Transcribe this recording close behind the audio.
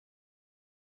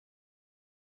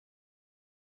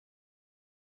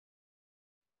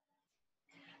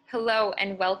Hello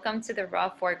and welcome to the Raw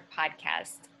Fork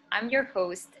podcast. I'm your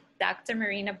host, Dr.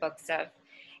 Marina Buksov,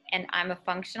 and I'm a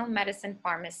functional medicine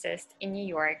pharmacist in New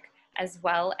York, as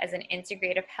well as an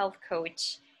integrative health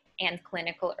coach and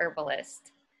clinical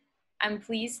herbalist. I'm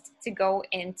pleased to go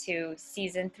into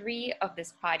season 3 of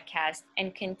this podcast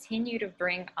and continue to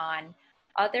bring on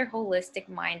other holistic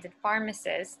minded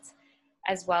pharmacists,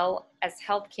 as well as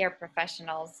healthcare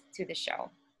professionals to the show.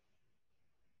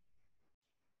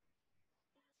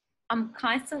 I'm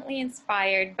constantly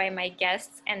inspired by my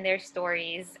guests and their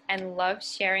stories and love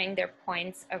sharing their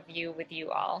points of view with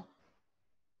you all.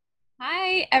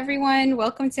 Hi, everyone.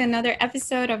 Welcome to another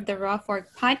episode of the Raw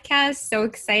Fork podcast. So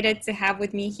excited to have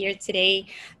with me here today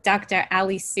Dr.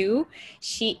 Allie Xu.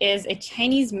 She is a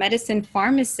Chinese medicine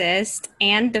pharmacist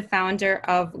and the founder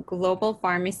of Global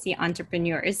Pharmacy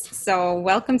Entrepreneurs. So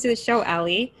welcome to the show,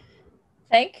 Allie.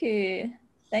 Thank you.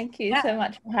 Thank you so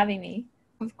much for having me.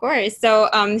 Of course. So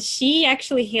she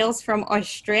actually hails from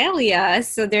Australia.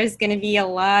 So there's going to be a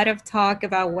lot of talk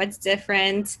about what's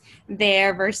different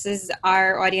there versus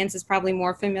our audience is probably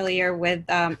more familiar with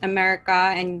America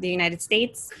and the United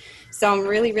States. So I'm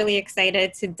really, really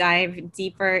excited to dive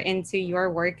deeper into your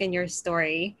work and your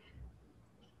story.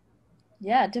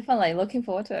 Yeah, definitely. Looking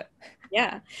forward to it.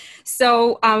 Yeah.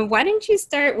 So why don't you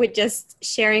start with just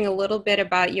sharing a little bit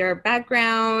about your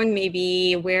background,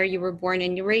 maybe where you were born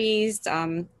and raised,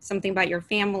 something about your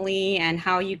family and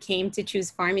how you came to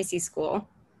choose pharmacy school?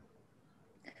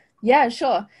 Yeah,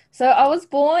 sure. So I was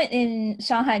born in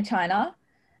Shanghai, China,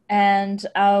 and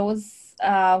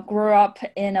I grew up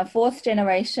in a fourth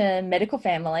generation medical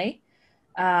family.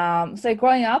 So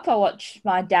growing up, I watched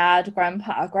my dad,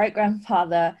 grandpa, great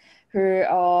grandfather, who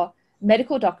are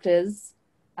medical doctors.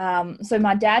 So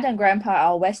my dad and grandpa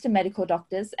are Western medical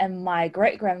doctors, and my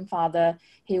great grandfather,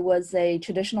 he was a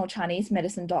traditional Chinese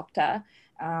medicine doctor.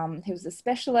 He was a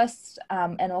specialist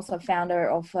and also founder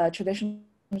of traditional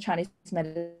Chinese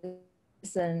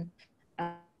medicine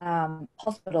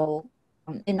hospital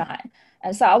in Shanghai.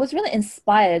 And so I was really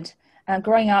inspired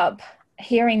growing up,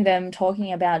 hearing them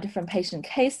talking about different patient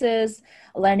cases,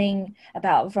 learning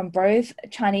about from both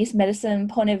Chinese medicine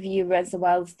point of view as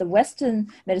well as the Western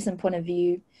medicine point of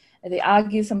view. They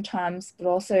argue sometimes, but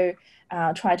also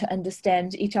try to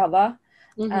understand each other.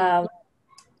 Mm-hmm.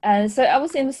 And so I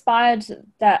was inspired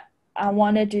that I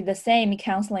want to do the same,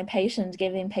 counseling patients,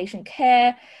 giving patient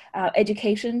care,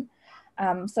 education.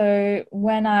 So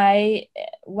when it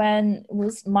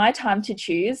was my time to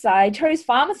choose, I chose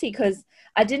pharmacy because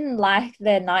I didn't like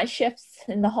their night shifts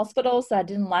in the hospital, so I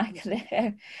didn't like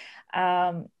their,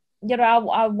 I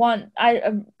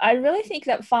really think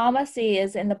that pharmacy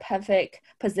is in the perfect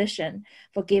position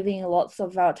for giving lots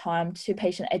of our time to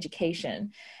patient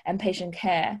education and patient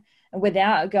care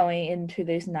without going into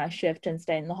this night shift and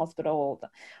staying in the hospital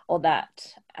or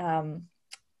that,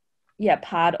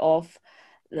 part of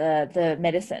the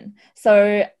medicine.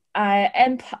 So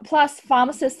plus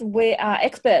pharmacists, we are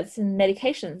experts in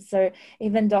medications. So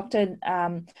even doctor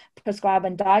prescribe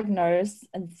and diagnose,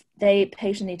 and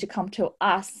patient need to come to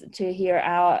us to hear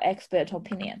our expert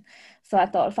opinion. So I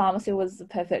thought pharmacy was the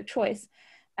perfect choice.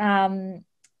 And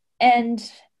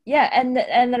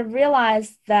I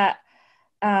realized that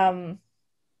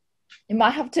you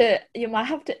might have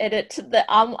to edit the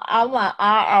out.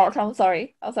 I'm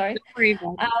sorry. Don't worry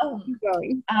about it. Keep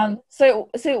going. So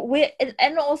we're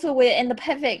in the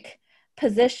perfect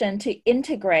position to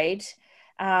integrate,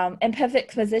 and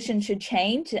perfect position to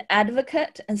change,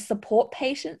 advocate, and support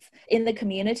patients in the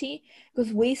community,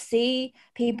 because we see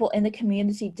people in the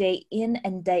community day in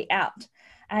and day out.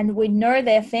 And we know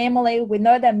their family, we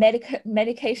know their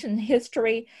medication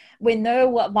history, we know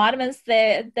what vitamins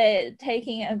they're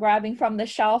taking and grabbing from the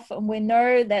shelf, and we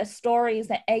know their stories,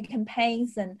 their aid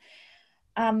campaigns. And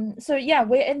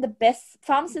we're in the best,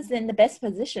 pharmacists in the best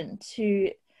position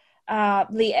to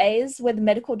liaise with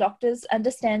medical doctors,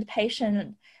 understand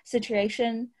patient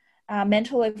situation,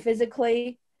 mentally,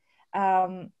 physically,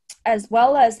 as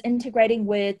well as integrating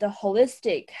with the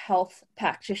holistic health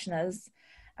practitioners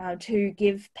to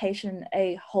give patient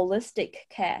a holistic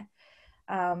care.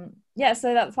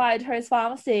 So that's why I chose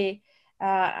pharmacy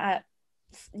at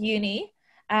uni.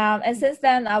 And since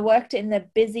then, I worked in the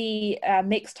busy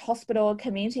mixed hospital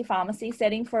community pharmacy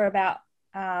setting for about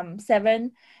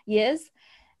 7 years.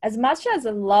 As much as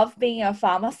I love being a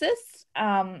pharmacist,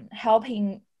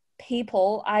 helping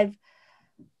people, I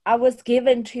was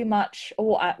given too much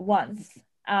all at once.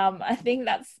 I think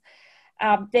that's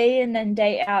day in and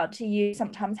day out. You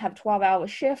sometimes have 12-hour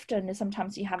shift, and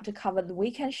sometimes you have to cover the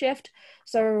weekend shift.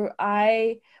 So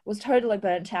I was totally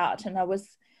burnt out, and I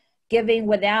was giving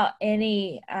without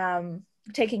any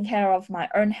taking care of my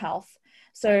own health.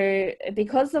 So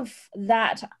because of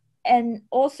that, and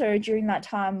also during that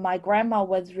time, my grandma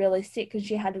was really sick and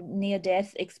she had a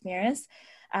near-death experience.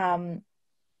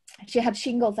 She had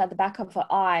shingles at the back of her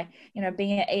eye.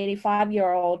 Being an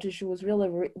 85-year-old, she was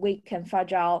really weak and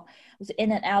fragile. Was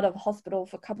in and out of hospital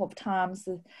for a couple of times.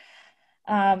 So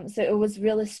it was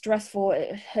really stressful.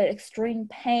 Her extreme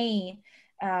pain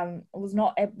was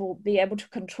not able to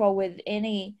control with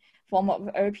any form of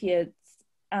opiates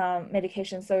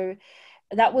medication. So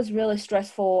that was really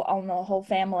stressful on the whole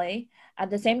family. At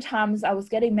the same time, I was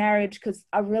getting married because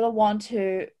I really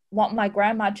want my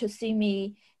grandma to see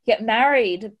me get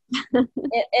married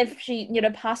if she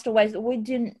passed away. So we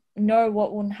didn't know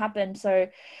what would happen. So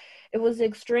it was an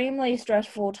extremely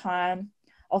stressful time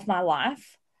of my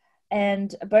life,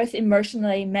 and both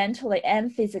emotionally, mentally,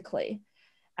 and physically.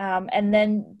 And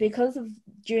then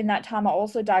during that time, I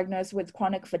also diagnosed with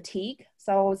chronic fatigue.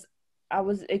 So I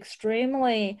was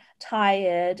extremely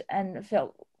tired and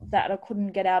felt that I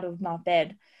couldn't get out of my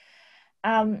bed.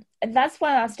 And that's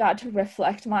when I started to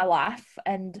reflect my life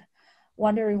and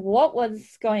wondering what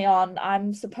was going on.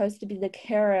 I'm supposed to be the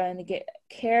carer and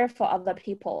care for other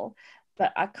people,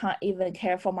 but I can't even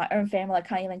care for my own family. I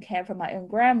can't even care for my own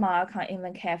grandma. I can't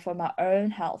even care for my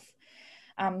own health.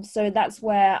 So that's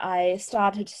where I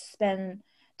started to spend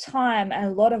time and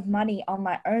a lot of money on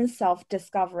my own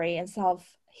self-discovery and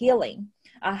self-healing.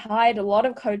 I hired a lot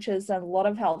of coaches and a lot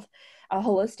of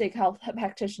holistic health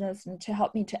practitioners to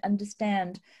help me to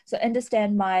understand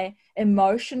my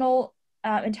emotional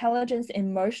intelligence,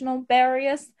 emotional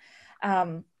barriers.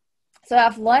 So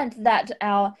I've learned that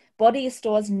our body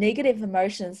stores negative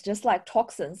emotions just like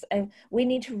toxins, and we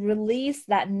need to release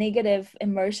that negative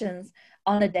emotions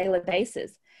on a daily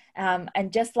basis.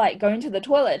 And just like going to the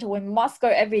toilet, we must go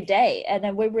every day, and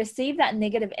then we receive that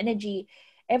negative energy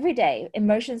every day.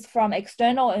 Emotions from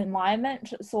external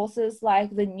environment sources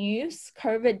like the news,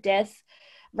 COVID death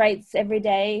rates every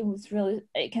day.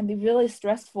 It can be really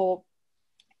stressful,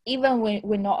 even when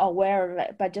we're not aware of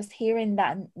it, but just hearing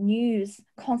that news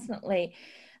constantly,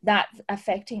 that's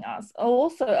affecting us.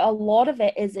 Also, a lot of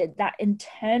it is that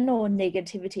internal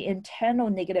negativity, internal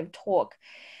negative talk.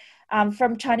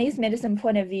 From Chinese medicine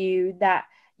point of view, that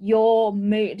your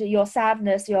mood, your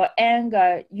sadness, your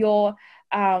anger, your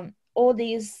all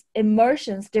these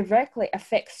emotions directly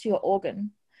affects your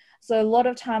organ. So a lot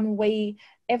of time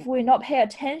if we not pay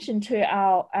attention to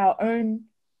our own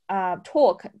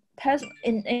talk,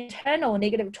 internal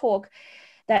negative talk,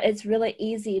 that it's really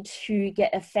easy to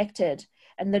get affected,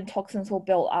 and the toxins will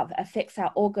build up, affects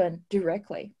our organ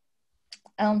directly.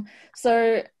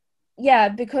 So yeah,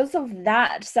 because of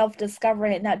that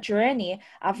self-discovery and that journey,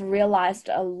 I've realized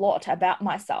a lot about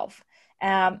myself.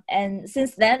 And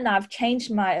since then, I've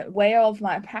changed my way of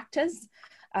my practice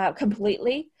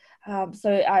completely.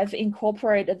 So I've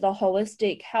incorporated the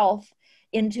holistic health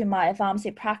into my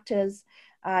pharmacy practice.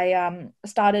 I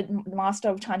started Master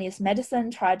of Chinese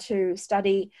Medicine, tried to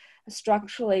study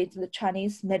structurally the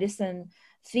Chinese medicine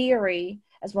theory,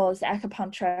 as well as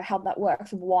acupuncture, how that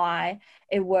works, why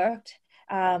it worked.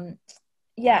 And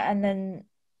then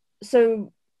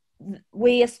so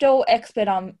we are still expert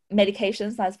on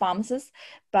medications as pharmacists,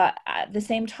 but at the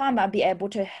same time, I'll be able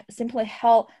to simply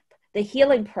help the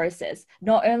healing process,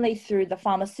 not only through the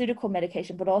pharmaceutical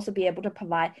medication, but also be able to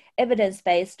provide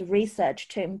evidence-based research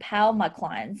to empower my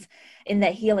clients in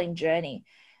their healing journey.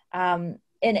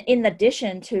 In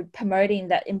addition to promoting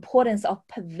the importance of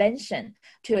prevention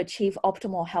to achieve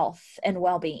optimal health and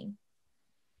well-being.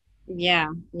 Yeah,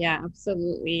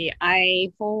 absolutely.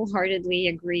 I wholeheartedly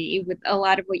agree with a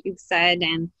lot of what you've said.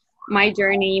 And my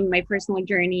personal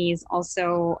journey is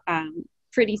also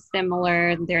pretty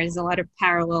similar. There's a lot of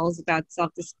parallels about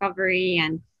self-discovery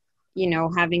and,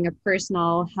 having a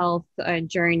personal health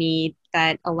journey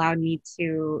that allowed me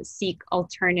to seek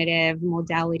alternative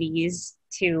modalities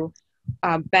to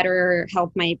better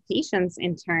help my patients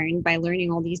in turn by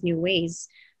learning all these new ways.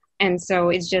 And so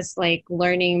it's just like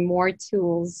learning more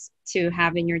tools to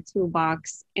have in your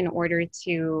toolbox in order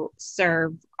to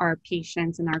serve our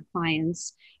patients and our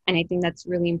clients. And I think that's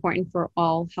really important for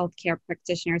all healthcare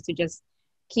practitioners to just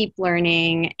keep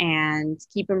learning and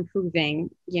keep improving,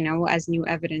 as new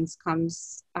evidence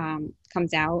comes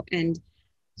out. And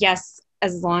yes,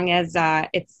 as long as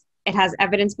it has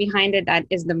evidence behind it, that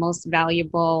is the most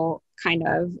valuable kind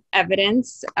of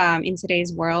evidence in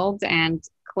today's world. And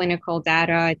clinical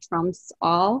data trumps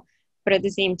all. But at the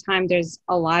same time, there's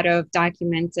a lot of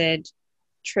documented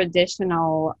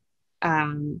traditional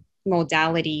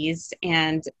modalities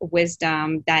and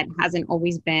wisdom that hasn't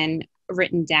always been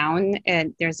written down.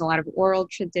 And there's a lot of oral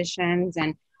traditions,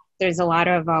 and There's a lot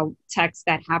of texts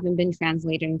that haven't been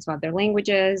translated into other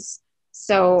languages.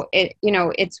 So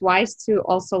it's wise to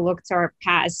also look to our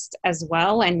past as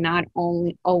well, and not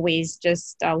only always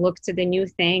just look to the new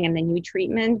thing and the new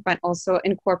treatment, but also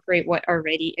incorporate what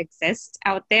already exists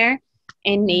out there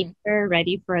in nature,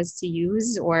 ready for us to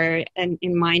use, or in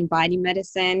mind-body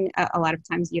medicine. A lot of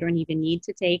times you don't even need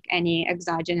to take any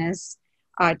exogenous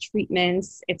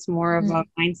treatments. It's more of a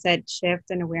mindset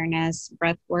shift and awareness,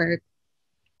 breath work,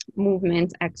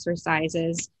 movement,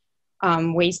 exercises,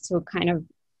 ways to kind of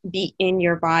be in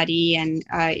your body and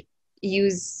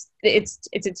use it's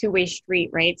a two-way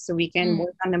street, right? So we can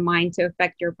work on the mind to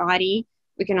affect your body.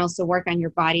 We can also work on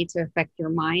your body to affect your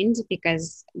mind,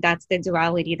 because that's the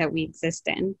duality that we exist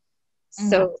in.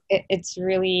 So it's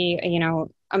really,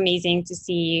 amazing to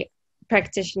see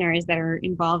practitioners that are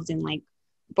involved in like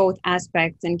both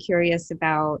aspects and curious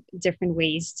about different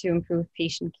ways to improve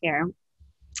patient care.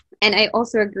 And I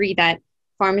also agree that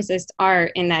pharmacists are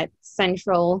in that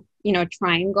central,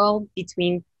 triangle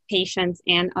between patients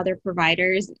and other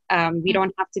providers. We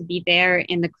don't have to be there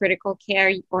in the critical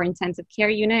care or intensive care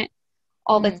unit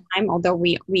all the time, although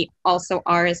we also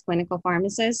are as clinical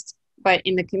pharmacists. But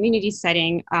in the community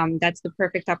setting, that's the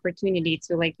perfect opportunity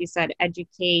to, like you said,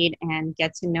 educate and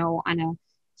get to know on a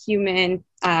human,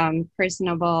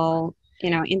 personable,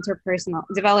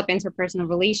 develop interpersonal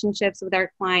relationships with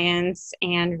our clients,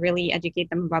 and really educate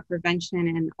them about prevention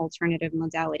and alternative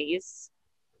modalities.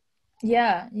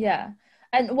 Yeah.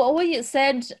 And what you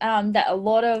said, that a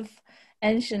lot of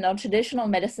ancient or traditional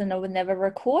medicine were never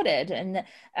recorded, and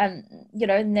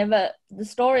the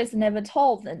story is never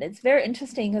told. And it's very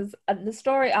interesting, because the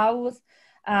story I was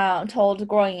told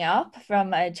growing up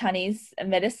from a Chinese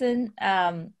medicine,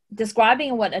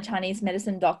 describing what a Chinese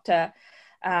medicine doctor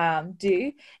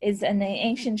do is, in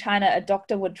ancient China, a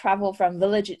doctor would travel from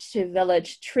village to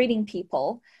village treating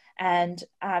people, and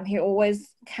he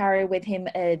always carry with him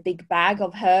a big bag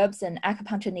of herbs and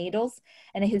acupuncture needles,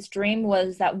 and his dream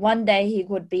was that one day he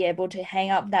would be able to hang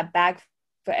up that bag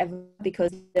forever,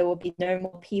 because there will be no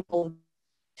more people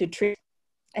to treat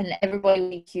and everybody will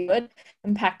be cured.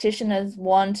 And practitioners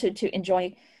want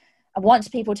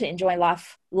people to enjoy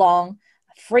life long,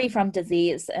 free from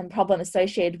disease and problem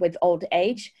associated with old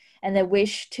age, and they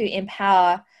wish to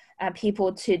empower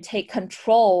people to take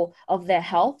control of their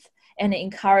health and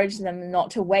encourage them not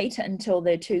to wait until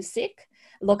they're too sick,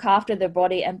 look after their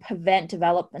body and prevent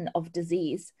development of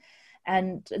disease.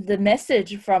 And the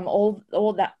message from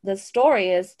all that the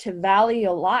story is to value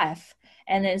your life,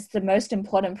 and it's the most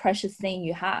important precious thing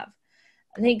you have.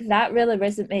 I think that really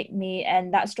resonated me,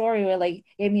 and that story really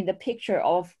gave me the picture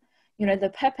of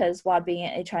the purpose while being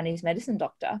a Chinese medicine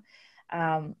doctor.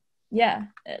 So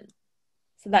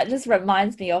that just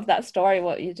reminds me of that story,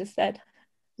 what you just said.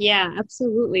 Yeah,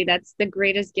 absolutely. That's the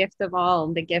greatest gift of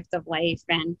all, the gift of life.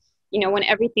 And, when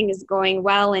everything is going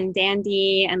well and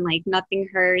dandy and like nothing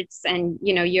hurts, and,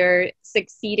 you're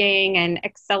succeeding and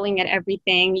excelling at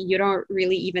everything, you don't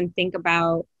really even think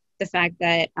about the fact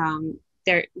that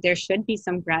there should be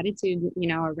some gratitude,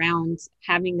 around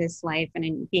having this life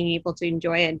and being able to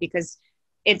enjoy it, because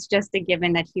it's just a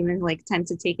given that humans tend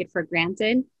to take it for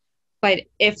granted. But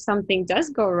if something does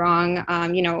go wrong,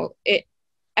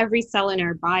 every cell in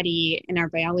our body, in our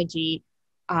biology,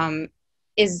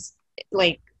 is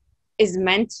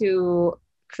meant to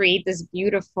create this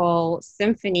beautiful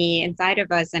symphony inside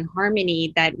of us and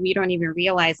harmony that we don't even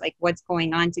realize what's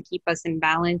going on to keep us in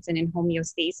balance and in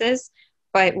homeostasis.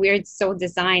 But we're so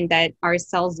designed that our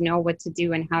cells know what to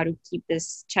do and how to keep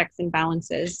this checks and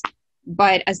balances.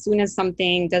 But as soon as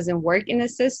something doesn't work in the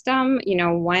system,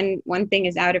 one thing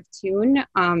is out of tune,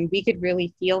 we could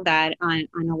really feel that on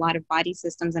a lot of body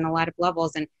systems and a lot of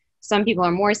levels. And some people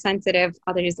are more sensitive,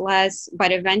 others less.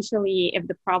 But eventually, if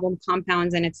the problem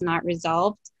compounds and it's not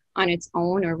resolved on its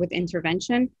own or with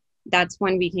intervention, that's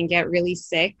when we can get really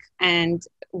sick and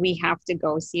we have to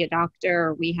go see a doctor,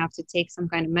 or we have to take some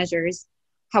kind of measures.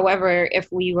 However,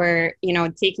 if we were,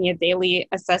 taking a daily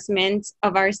assessment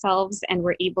of ourselves and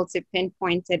we're able to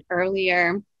pinpoint it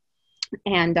earlier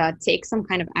and take some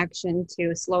kind of action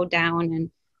to slow down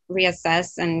and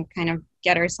reassess and kind of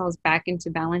get ourselves back into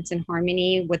balance and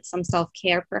harmony with some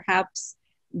self-care perhaps,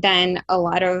 then a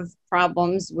lot of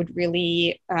problems would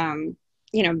really,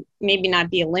 maybe not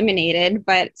be eliminated,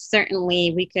 but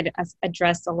certainly we could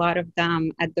address a lot of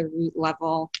them at the root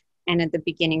level and at the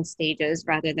beginning stages,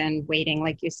 rather than waiting,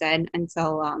 like you said,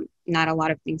 until not a lot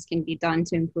of things can be done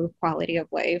to improve quality of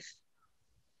life.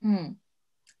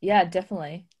 Yeah,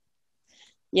 definitely.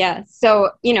 Yeah.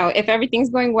 So, if everything's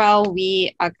going well,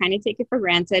 we kind of take it for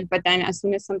granted. But then as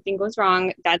soon as something goes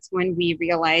wrong, that's when we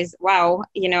realize, wow,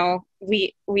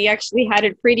 we actually had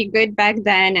it pretty good back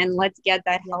then, and let's get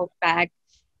that help back.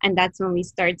 And that's when we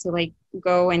start to like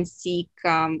go and seek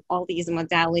all these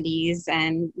modalities,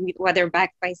 and whether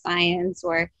backed by science,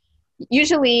 or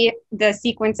usually the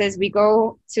sequences we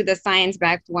go to the science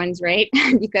backed ones, right?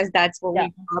 Because that's what we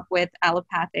come up with.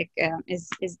 Allopathic is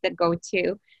the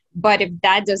go-to. But if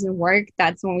that doesn't work,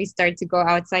 that's when we start to go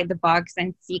outside the box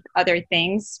and seek other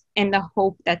things in the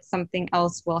hope that something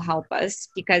else will help us.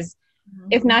 Because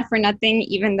if not for nothing,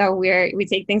 even though we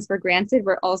take things for granted,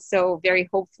 we're also very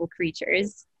hopeful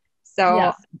creatures.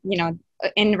 So, you know,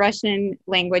 in Russian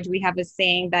language, we have a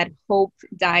saying that hope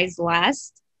dies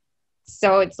last.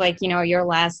 So it's like, you know, your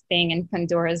last thing in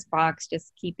Pandora's box,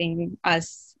 just keeping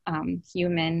us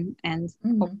human and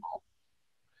hopeful.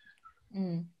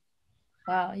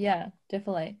 Wow, yeah,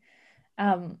 definitely.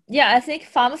 I think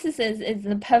pharmacist is in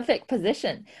the perfect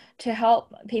position to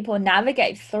help people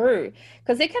navigate through,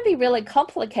 because it can be really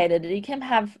complicated. You can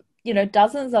have, you know,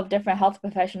 dozens of different health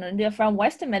professionals. And from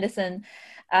Western medicine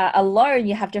alone,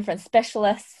 you have different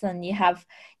specialists, and you have,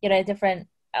 you know, different,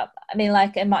 I mean,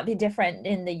 like it might be different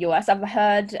in the US. I've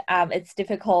heard it's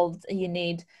difficult. You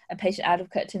need a patient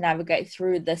advocate to navigate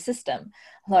through the system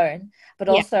alone. But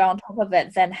also on top of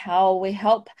it, then how we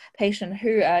help patients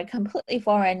who are completely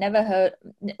foreign, never heard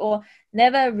or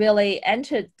never really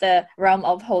entered the realm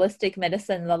of holistic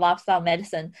medicine, the lifestyle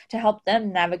medicine, to help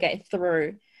them navigate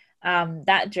through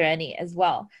that journey as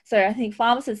well. So I think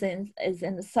pharmacist is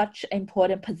in such an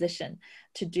important position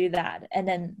to do that, and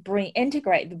then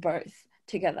integrate the both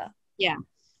together. Yeah.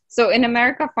 So in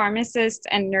America, pharmacists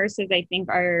and nurses, I think,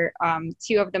 are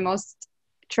two of the most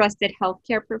trusted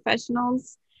healthcare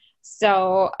professionals.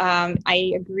 So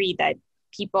I agree that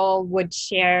people would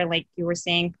share, like you were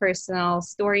saying, personal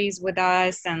stories with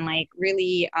us, and like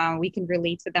really we can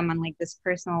relate to them on like this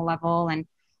personal level, and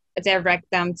direct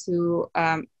them to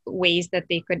ways that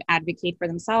they could advocate for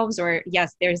themselves. Or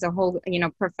yes, there's a whole, you know,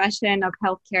 profession of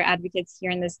healthcare advocates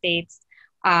here in the States,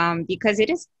 because it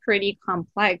is pretty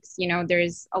complex. You know,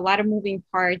 there's a lot of moving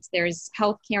parts. There's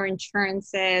healthcare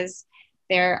insurances.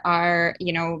 There are,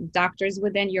 you know, doctors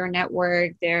within your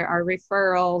network. There are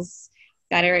referrals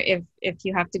that are, if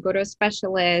you have to go to a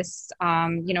specialist,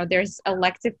 you know, there's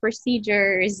elective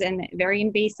procedures and very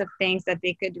invasive things that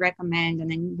they could recommend.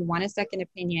 And then you want a second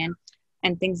opinion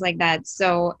and things like that.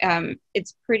 So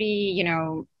it's pretty, you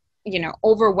know,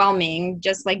 overwhelming.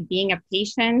 Just like being a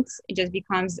patient, it just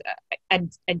becomes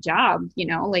a job, you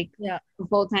know, like a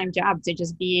full-time job to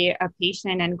just be a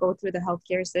patient and go through the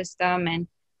healthcare system, and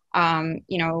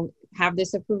you know, have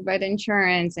this approved by the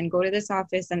insurance, and go to this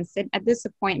office and sit at this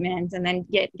appointment, and then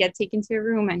get taken to a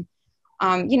room.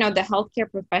 And you know, the healthcare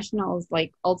professionals,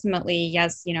 like ultimately,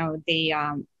 yes, you know, they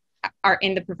are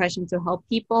in the profession to help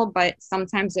people, but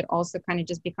sometimes it also kind of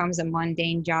just becomes a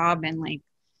mundane job, and like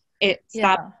it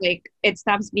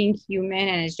stops being human,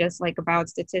 and it's just like about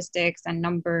statistics and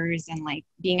numbers and like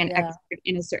being an expert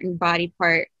in a certain body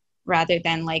part, rather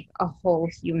than like a whole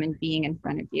human being in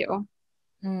front of you.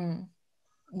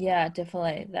 Yeah,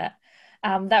 definitely.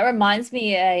 That reminds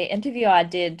me, a interview I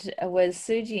did with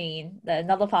Sujin,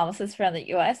 another pharmacist from the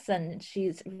US, and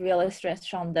she's really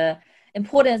stressed on the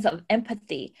importance of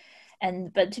empathy.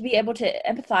 But to be able to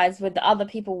empathize with other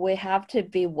people, we have to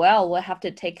be well. We have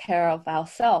to take care of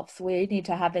ourselves. We need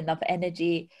to have enough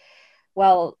energy,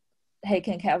 well,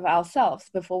 taking care of ourselves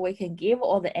before we can give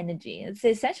all the energy. It's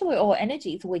essentially all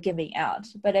energies we're giving out.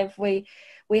 But if we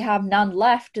have none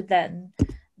left, then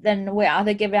we're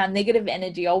either giving out negative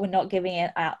energy, or we're not giving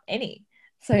it out any.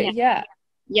 So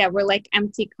we're like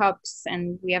empty cups,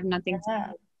 and we have nothing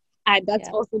to add. That's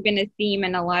also been a theme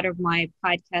in a lot of my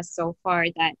podcasts so far,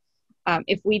 that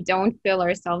if we don't fill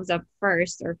ourselves up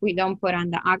first, or if we don't put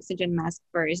on the oxygen mask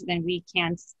first, then we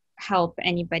can't help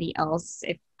anybody else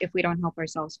if we don't help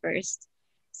ourselves first.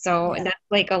 So that's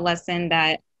like a lesson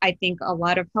that I think a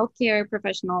lot of healthcare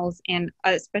professionals, and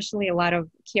especially a lot of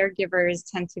caregivers,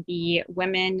 tend to be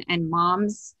women and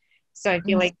moms. So I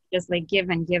feel like just like give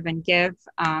and give and give.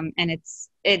 And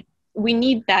we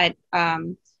need that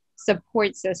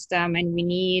support system, and we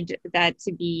need that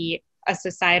to be a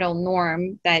societal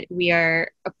norm, that we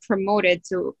are promoted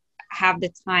to have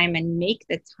the time and make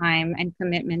the time and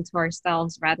commitment to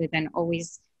ourselves, rather than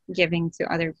always giving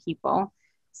to other people.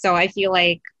 So I feel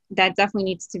like that definitely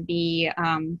needs to be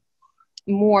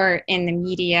more in the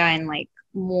media, and like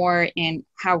more in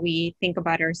how we think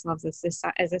about ourselves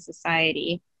as a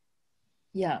society.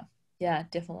 Yeah,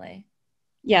 definitely.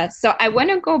 Yeah, so I want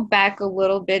to go back a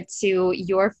little bit to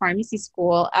your pharmacy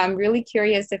school. I'm really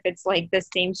curious if it's like the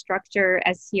same structure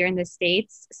as here in the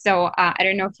States. So I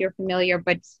don't know if you're familiar,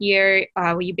 but here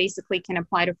you basically can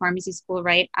apply to pharmacy school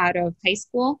right out of high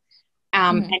school,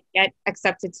 Mhm. and get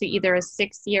accepted to either a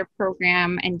 6-year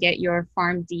program and get your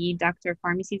PharmD, Doctor of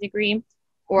Pharmacy degree,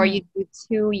 or you Mm. do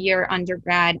 2-year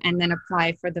undergrad and then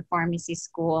apply for the pharmacy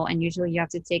school. And usually you have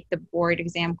to take the board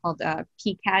exam called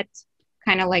PCAT,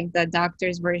 kind of like the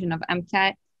doctor's version of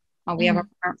MCAT. We have a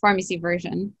Mhm. pharmacy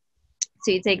version.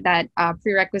 So you take that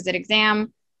prerequisite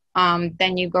exam,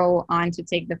 then you go on to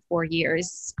take the 4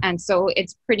 years. And so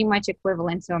it's pretty much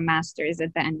equivalent to a master's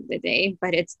at the end of the day,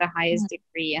 but it's the highest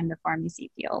degree in the pharmacy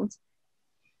field.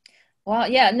 Well,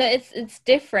 yeah, no, it's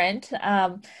different.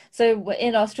 So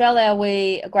in Australia,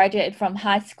 we graduate from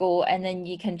high school, and then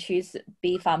you can choose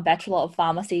B.Pharm Bachelor of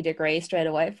Pharmacy degree straight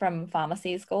away from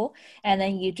pharmacy school, and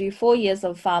then you do 4 years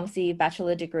of pharmacy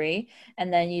bachelor degree,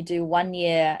 and then you do 1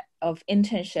 year of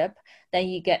internship. Then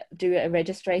you do a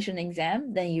registration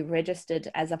exam. Then you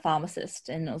registered as a pharmacist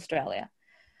in Australia.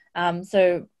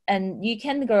 And you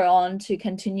can go on to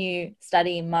continue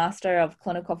studying Master of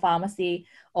Clinical Pharmacy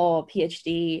or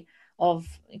PhD of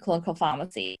clinical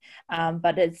pharmacy,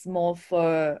 but it's more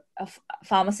for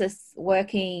pharmacists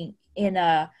working in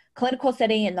a clinical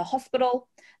setting in the hospital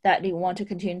that you want to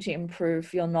continue to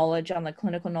improve your knowledge on the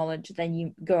clinical knowledge. Then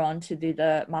you go on to do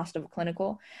the Master of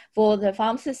Clinical. For the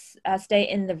pharmacists, stay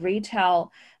in the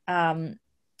um,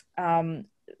 um,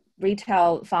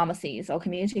 retail pharmacies or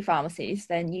community pharmacies,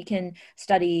 then you can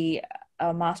study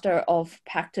a Master of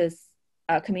Practice,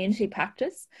 community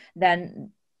practice.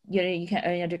 Then you can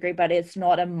earn a degree, but it's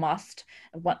not a must.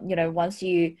 Once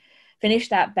you finish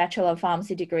that Bachelor of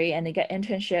Pharmacy degree and you get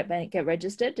internship and get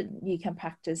registered, you can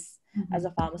practice as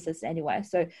a pharmacist anyway.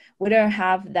 So we don't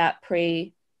have that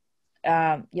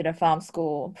pharm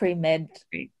school, pre-med.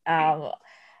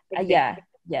 Yeah,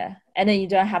 yeah. And then you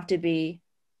don't have to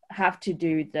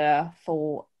do the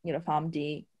full,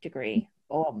 PharmD degree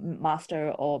or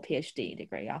master or PhD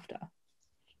degree after.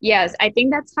 Yes, I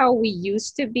think that's how we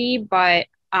used to be, but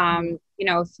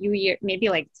a few years, maybe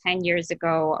like 10 years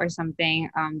ago or something,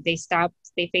 they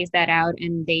phased that out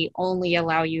and they only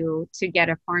allow you to get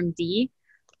a PharmD,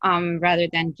 rather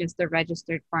than just a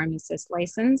registered pharmacist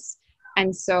license.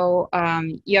 And so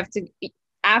you have to,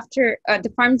 after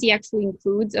the PharmD actually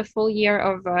includes a full year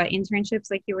of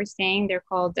internships, like you were saying, they're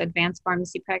called advanced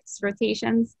pharmacy practice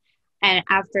rotations. And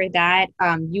after that,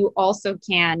 you also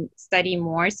can study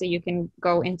more. So you can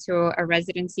go into a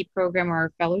residency program or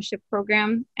a fellowship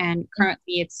program. And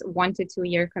currently it's 1 to 2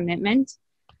 year commitment,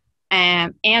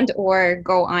 and or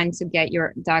go on to get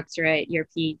your doctorate, your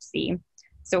PhD.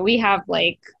 So we have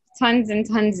like tons and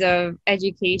tons of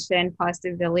education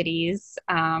possibilities.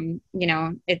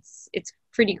 It's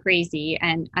pretty crazy.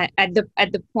 And at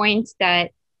the point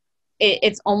that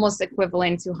it's almost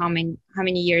equivalent to how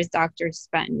many years doctors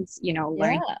spend,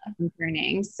 learning Yeah. and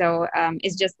learning. So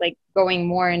it's just like going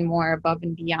more and more above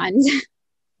and beyond.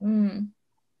 Mm.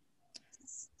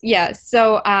 Yeah.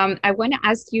 So I want to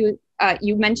ask you.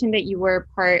 You mentioned that you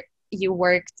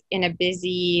worked in a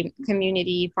busy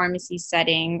community pharmacy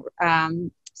setting.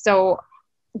 So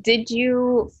did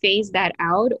you phase that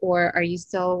out, or are you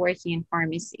still working in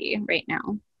pharmacy right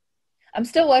now? I'm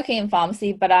still working in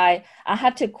pharmacy, but I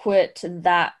had to quit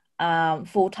that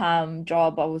full-time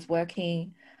job. I was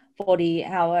working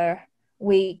 40-hour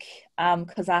week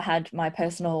because I had my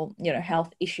personal,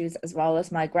 health issues, as well as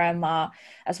my grandma,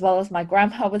 as well as my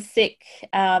grandpa was sick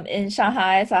in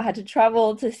Shanghai, so I had to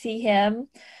travel to see him.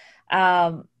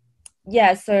 Um,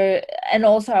 yeah, so, and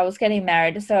also I was getting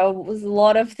married, so it was a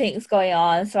lot of things going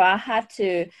on. So I had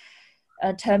to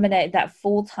terminate that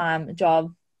full-time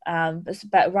job.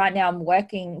 But right now I'm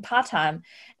working part-time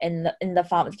in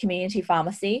the community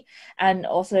pharmacy, and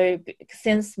also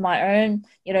since my own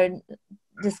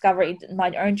discovery, my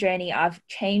own journey, I've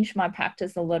changed my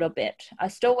practice a little bit. I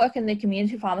still work in the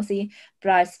community pharmacy,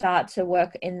 but I start to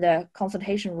work in the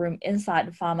consultation room inside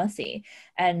the pharmacy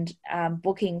and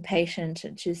booking patient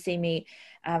to see me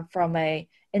from a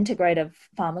integrative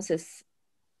pharmacist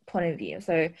point of view.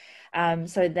 So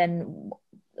then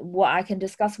what I can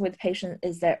discuss with patients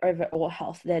is their overall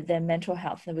health, their mental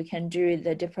health, and we can do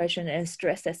the depression and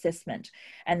stress assessment,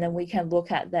 and then we can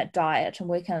look at that diet, and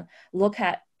we can look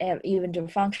at even do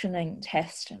functioning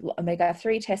test,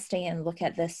 omega-3 testing, and look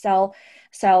at the cell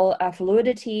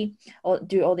fluidity, or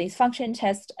do all these function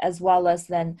tests, as well as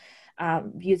then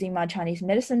using my Chinese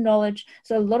medicine knowledge.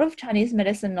 So a lot of Chinese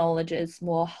medicine knowledge is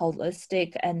more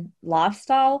holistic and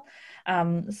lifestyle.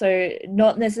 So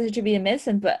not necessarily to be a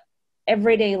medicine, but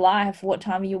everyday life, what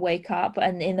time you wake up.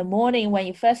 And in the morning, when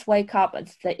you first wake up,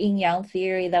 it's the yin yang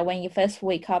theory that when you first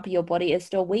wake up, your body is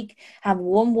still weak. Have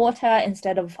warm water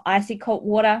instead of icy cold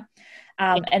water.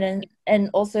 And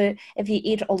also, if you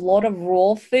eat a lot of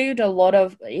raw food, a lot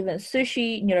of even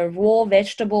sushi, raw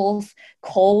vegetables,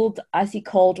 icy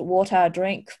cold water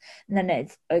drinks, then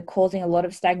it's causing a lot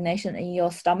of stagnation in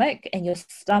your stomach, and your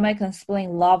stomach and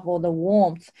spleen love all the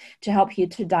warmth to help you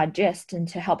to digest and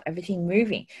to help everything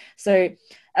moving. So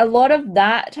a lot of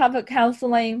that type of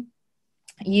counseling,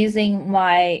 using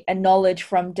my knowledge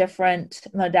from different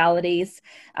modalities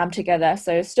together.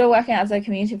 So still working as a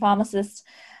community pharmacist,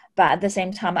 but at the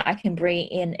same time, I can bring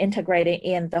in integrating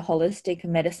in the holistic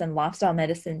medicine, lifestyle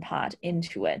medicine part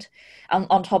into it,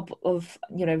 on top of,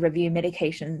 review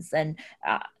medications and,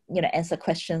 answer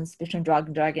questions between drug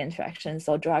and drug interactions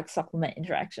or drug supplement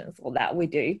interactions, all that we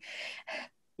do.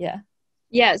 Yeah.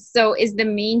 Yeah. So is the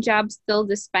main job still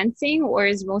dispensing, or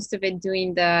is most of it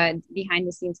doing the behind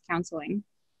the scenes counseling?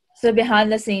 So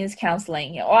behind the scenes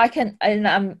counseling, or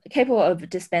I'm capable of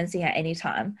dispensing at any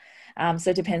time.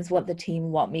 So it depends what the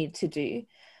team want me to do.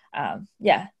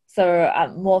 So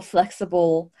I'm more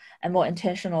flexible and more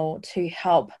intentional to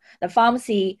help the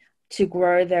pharmacy to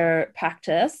grow their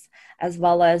practice, as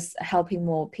well as helping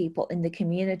more people in the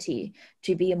community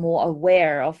to be more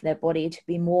aware of their body, to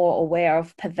be more aware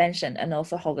of prevention and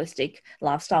also holistic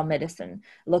lifestyle medicine,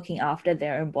 looking after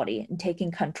their own body and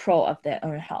taking control of their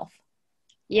own health.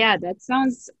 Yeah, that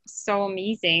sounds so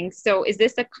amazing. So is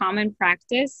this a common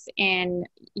practice in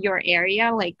your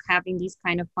area, like having these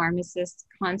kind of pharmacist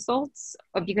consults?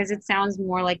 Because it sounds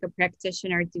more like a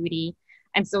practitioner duty.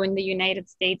 And so in the United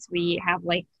States, we have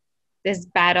like this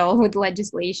battle with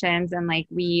legislations, and like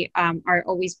we are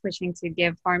always pushing to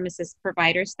give pharmacist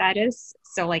provider status.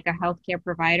 So like a healthcare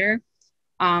provider,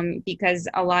 because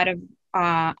a lot of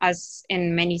us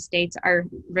in many states are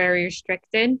very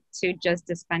restricted to just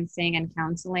dispensing and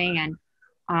counseling, and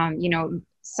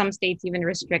some states even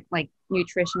restrict like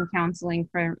nutrition counseling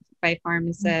by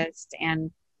pharmacists,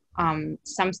 and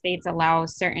some states allow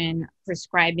certain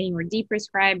prescribing or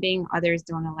de-prescribing, others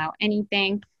don't allow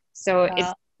anything. So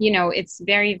it's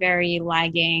very, very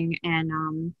lagging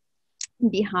and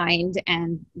behind,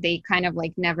 and they kind of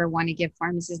like never want to give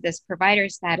pharmacists this provider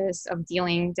status of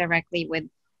dealing directly with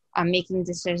making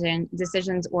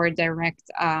decisions or direct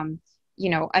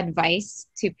advice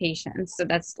to patients. So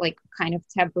that's like kind of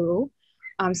taboo.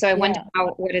 So I wonder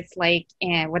what it's like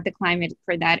and what the climate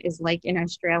for that is like in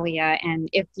Australia, and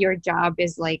if your job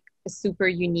is like super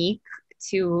unique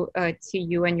to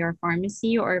you and your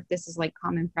pharmacy, or if this is like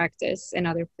common practice in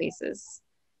other places.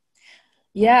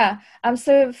 Yeah.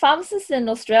 So pharmacists in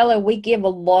Australia, we give a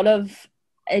lot of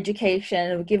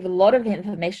education, we give a lot of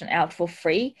information out for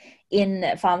free in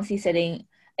pharmacy setting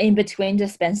in between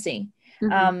dispensing.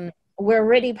 Mm-hmm. We're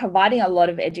already providing a lot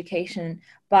of education,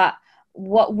 but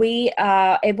what we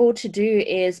are able to do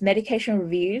is medication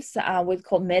reviews, we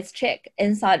call meds check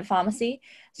inside pharmacy.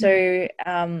 So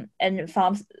and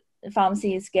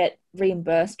pharmacies get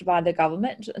reimbursed by the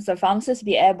government. So pharmacists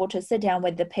be able to sit down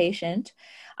with the patient,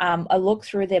 look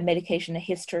through their medication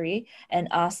history and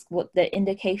ask what the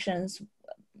indications,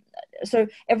 so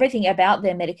everything about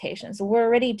their medication. So we're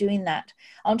already doing that.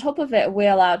 On top of it,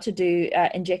 we're allowed to do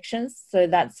injections. So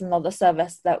that's another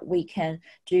service that we can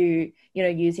do,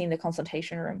 using the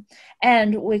consultation room.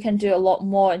 And we can do a lot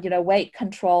more, weight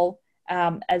control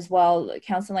as well,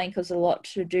 counseling, because a lot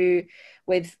to do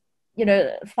with,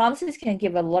 pharmacists can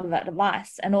give a lot of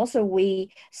advice. And also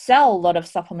we sell a lot of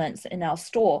supplements in our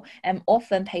store, and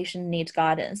often patient needs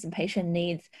guidance and patient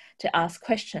needs to ask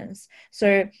questions.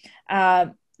 So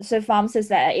pharmacists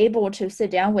that are able to sit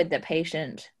down with the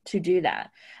patient to do that.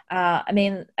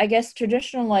 I guess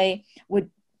traditionally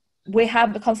we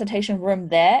have the consultation room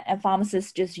there, and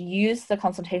pharmacists just use the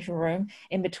consultation room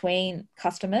in between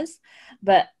customers.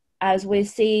 But as we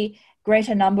see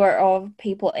greater number of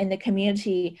people in the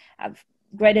community have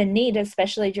greater need,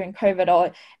 especially during COVID,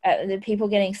 or the people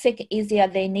getting sick easier,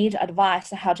 they need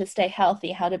advice on how to stay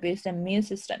healthy, how to boost their immune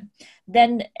system,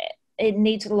 then it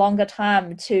needs a longer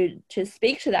time to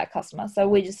speak to that customer. So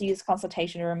we just use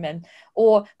consultation room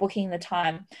or booking the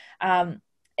time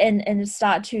and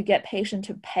start to get patient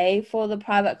to pay for the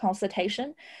private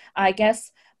consultation. I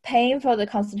guess paying for the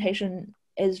consultation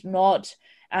is not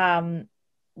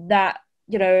that,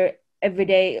 every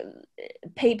day.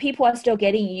 People are still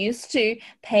getting used to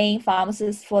paying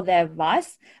pharmacists for their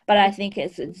advice, but I think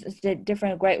it's a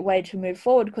different, great way to move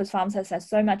forward, because pharmacists have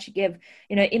so much to give.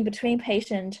 In between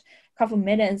patient, couple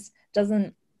minutes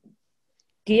doesn't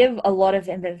give a lot of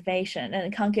information, and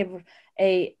it can't give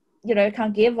a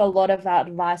can give a lot of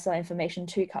advice or information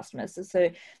to customers.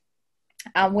 So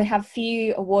we have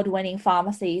few award-winning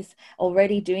pharmacies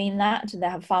already doing that. They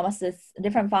have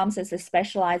different pharmacists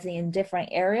specializing in different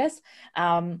areas.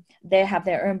 They have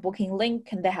their own booking link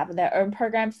and they have their own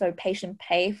program. So patient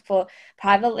pay for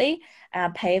privately,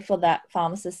 pay for that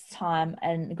pharmacist's time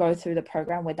and go through the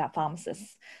program with that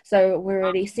pharmacist. So we're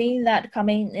already seeing that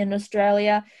coming in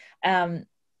Australia.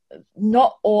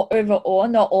 Not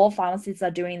all pharmacies are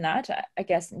doing that. I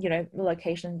guess,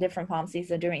 location, different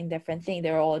pharmacies are doing different things.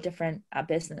 They're all different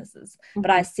businesses. Mm-hmm.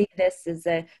 But I see this as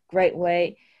a great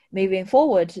way moving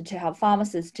forward to help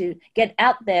pharmacists to get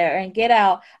out there and get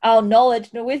our knowledge.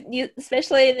 With you,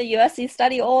 especially in the US, you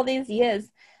study all these years.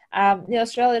 The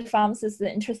Australian pharmacists are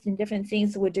interested in different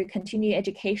things. We do continuing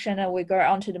education and we go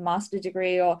on to the master's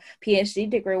degree or PhD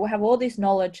degree. We have all this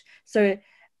knowledge. So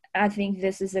I think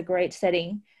this is a great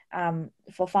setting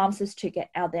for pharmacists to get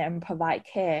out there and provide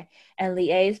care and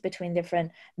liaise between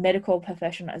different medical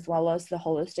professionals as well as the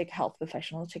holistic health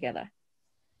professional together.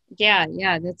 Yeah,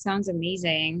 that sounds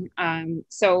amazing.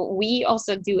 So we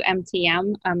also do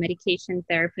MTM, medication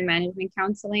therapy management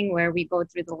counseling, where we go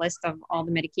through the list of all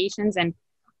the medications, and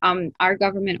our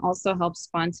government also helps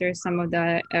sponsor some of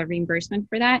the reimbursement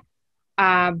for that.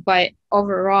 But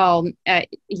overall,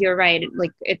 you're right.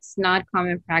 Like, it's not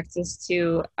common practice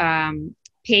to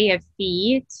pay a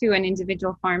fee to an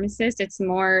individual pharmacist. It's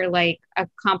more like a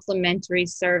complimentary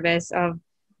service of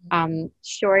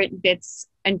short bits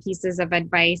and pieces of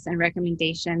advice and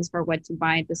recommendations for what to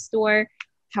buy at the store.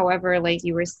 However, like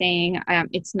you were saying,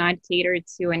 it's not catered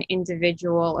to an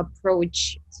individual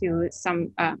approach to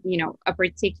some, a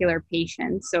particular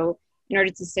patient. So in order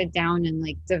to sit down and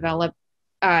like develop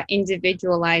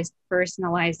individualized,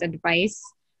 personalized advice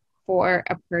for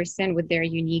a person with their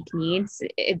unique needs,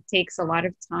 it takes a lot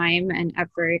of time and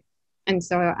effort. And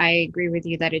so I agree with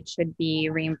you that it should be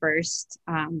reimbursed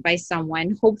by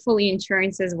someone. Hopefully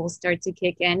insurances will start to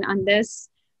kick in on this.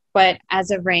 But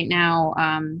as of right now,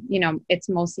 it's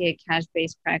mostly a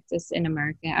cash-based practice in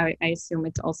America. I assume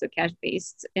it's also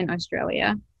cash-based in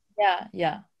Australia.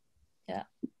 Yeah.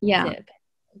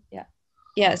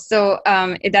 Yeah, so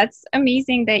that's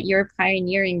amazing that you're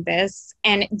pioneering this.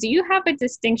 And do you have a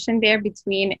distinction there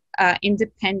between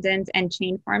independent and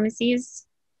chain pharmacies?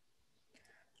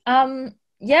 So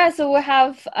we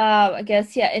have,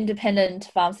 independent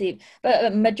pharmacy, but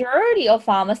a majority of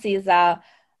pharmacies are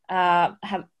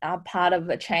part of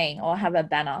a chain or have a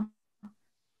banner.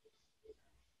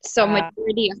 So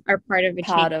majority are part of a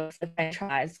chain. Part of the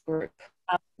franchise group.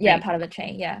 Right. Part of a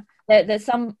chain, yeah. There's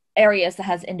some areas that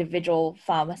has individual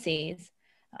pharmacies.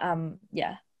 The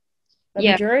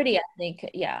majority, I think,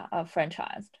 are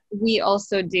franchised. We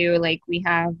also do, like, we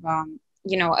have,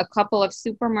 a couple of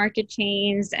supermarket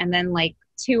chains and then like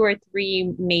 2 or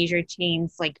 3 major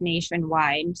chains like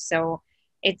nationwide. So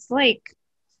it's like,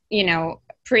 a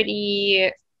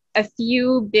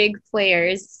few big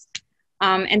players.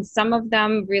 And some of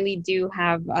them really do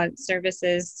have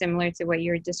services similar to what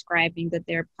you're describing that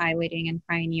they're piloting and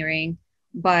pioneering.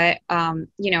 But,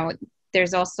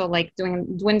 there's also like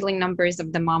dwindling numbers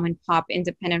of the mom and pop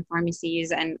independent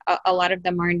pharmacies. And a lot of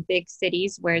them are in big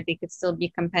cities where they could still be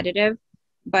competitive.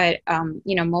 But,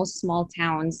 most small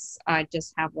towns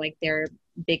just have like their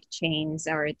big chains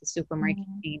or the supermarket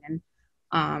chain.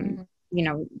 And,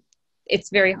 it's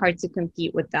very hard to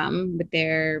compete with them with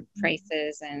their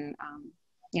prices and,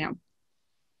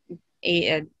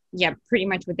 pretty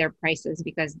much with their prices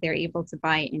because they're able to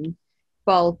buy in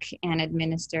bulk and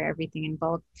administer everything in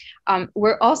bulk.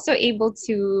 We're also able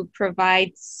to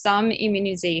provide some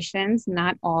immunizations,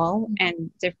 not all, and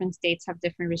different states have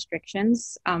different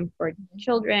restrictions for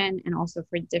children and also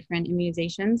for different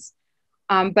immunizations.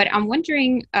 But I'm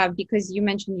wondering, because you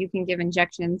mentioned you can give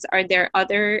injections, are there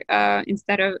other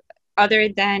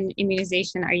than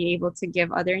immunization, are you able to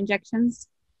give other injections?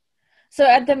 So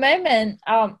at the moment,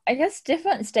 I guess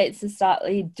different states are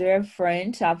slightly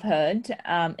different, I've heard,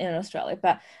 in Australia.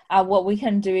 But what we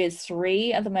can do is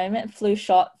 3 at the moment: flu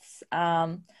shots,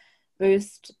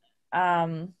 boost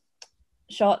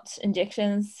shots,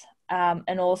 injections,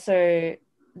 and also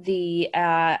the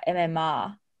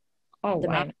MMR. Oh,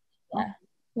 wow. Moment. Yeah.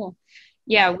 Cool.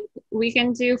 Yeah, we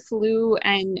can do flu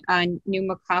and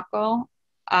pneumococcal,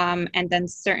 and then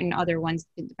certain other ones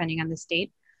depending on the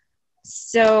state.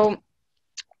 So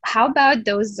how about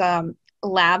those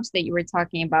labs that you were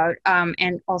talking about,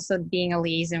 and also being a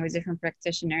liaison with different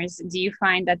practitioners? Do you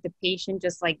find that the patient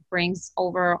just like brings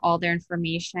over all their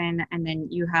information and then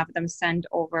you have them send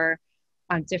over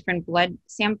different blood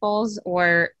samples,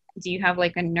 or do you have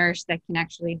like a nurse that can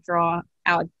actually draw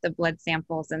out the blood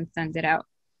samples and send it out?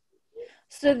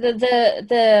 So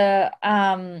the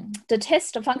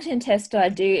test, the function test I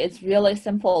do is really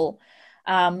simple.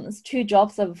 It's 2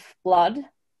 drops of blood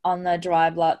on the dry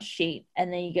blood sheet,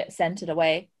 and then you get sent it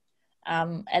away.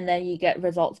 And then you get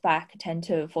results back 10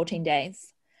 to 14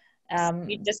 days.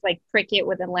 You just like prick it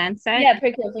with a lancet? Yeah,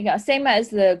 prick your finger. Same as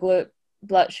the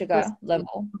blood sugar Just-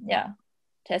 level. Yeah,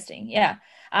 testing. Yeah.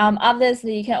 Others,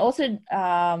 you can also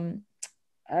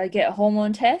get a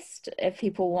hormone test if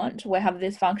people want. We have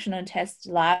this functional test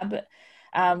lab.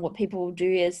 What people do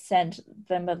is send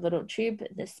them a little tube,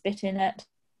 they spit in it,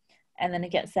 and then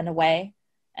it gets sent away.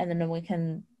 And then we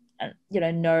can,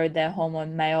 know their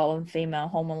hormone, male and female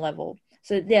hormone level.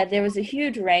 So yeah, there is a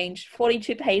huge range,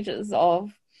 42 pages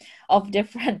of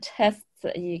different tests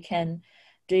that you can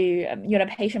do.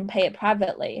 Patient pay it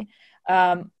privately.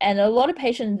 And a lot of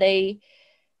patients, they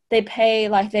pay,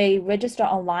 like they register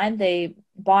online, they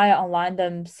buy it online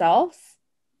themselves.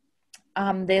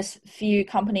 There's few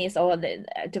companies or they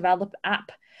develop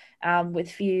app with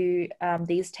few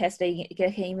these tests. They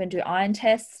can even do iron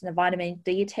tests, the vitamin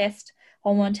D test,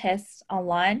 hormone tests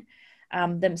online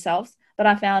themselves. But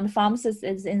I found pharmacist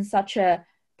is in such a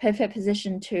perfect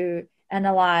position to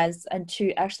analyze and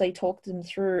to actually talk them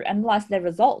through, analyze their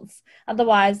results.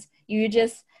 Otherwise, you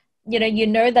just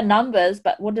the numbers,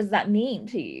 but what does that mean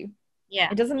to you? Yeah.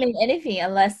 It doesn't mean anything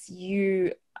unless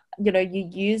you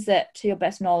use it to your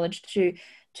best knowledge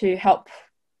to help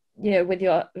with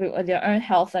your own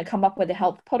health and come up with a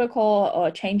health protocol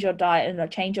or change your diet or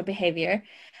change your behavior.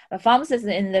 A pharmacist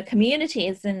in the community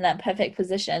is in that perfect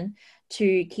position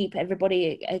to keep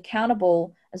everybody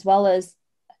accountable, as well as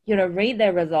read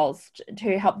their results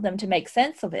to help them to make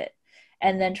sense of it,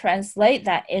 and then translate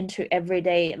that into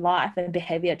everyday life and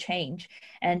behavior change,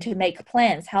 and to make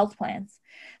plans, health plans.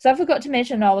 So I forgot to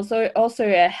mention I was also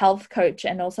a health coach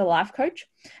and also life coach,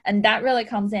 and that really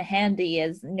comes in handy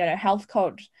as health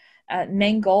coach.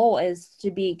 Main goal is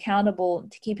to be accountable,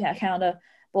 to keep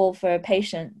accountable for a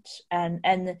patient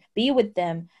and be with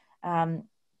them,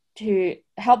 to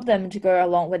help them to go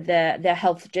along with their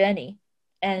health journey,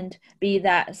 and be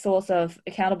that source of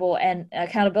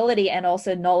accountability and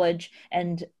also knowledge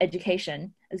and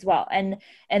education as well. And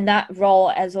that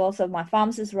role, as also my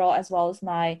pharmacist role, as well as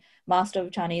my Master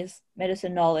of Chinese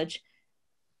Medicine knowledge,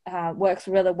 works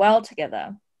really well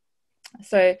together.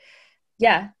 So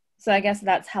yeah, so I guess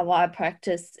that's how I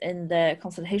practice in the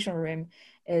consultation room,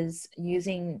 is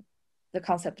using the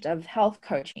concept of health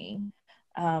coaching,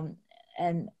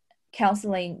 and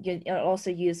counseling. You also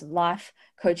use life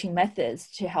coaching methods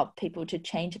to help people to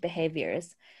change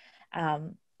behaviors,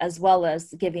 as well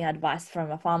as giving advice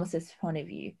from a pharmacist's point of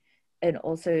view, and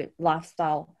also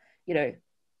lifestyle,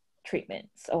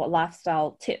 treatments or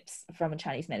lifestyle tips from a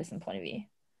Chinese medicine point of view.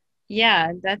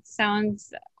 Yeah, that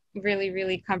sounds really,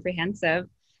 really comprehensive.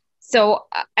 So,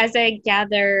 as I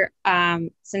gather,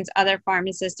 since other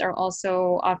pharmacists are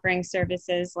also offering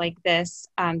services like this,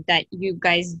 that you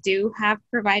guys do have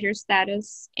provider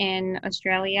status in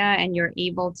Australia, and you're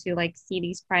able to like see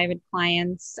these private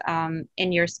clients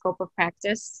in your scope of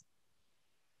practice.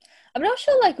 I'm not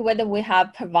sure like whether we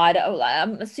have provider.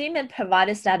 I'm assuming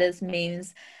provider status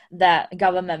means that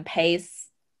government pays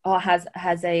or has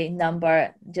a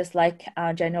number, just like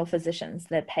general physicians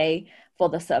that pay for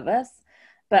the service.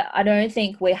 But I don't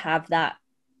think we have that,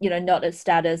 not a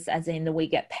status as in that we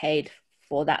get paid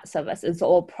for that service. It's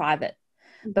all private.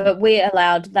 Mm-hmm. But we're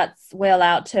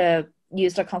allowed to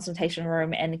use the consultation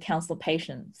room and counsel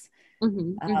patients.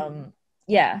 Mm-hmm.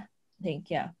 Yeah, I think,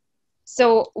 yeah.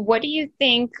 So what do you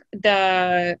think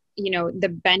the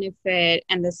benefit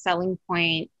and the selling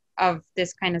point of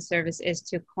this kind of service is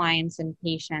to clients and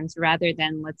patients, rather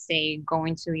than, let's say,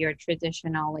 going to your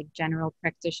traditional like general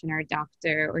practitioner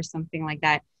doctor or something like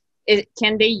that?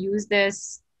 Can they use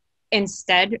this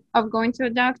instead of going to a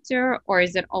doctor, or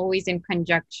is it always in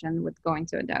conjunction with going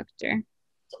to a doctor?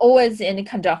 Always in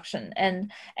conjunction, and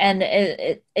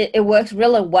it works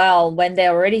really well when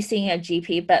they're already seeing a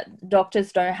GP, but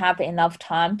doctors don't have enough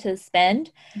time to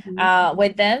spend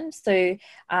with them. So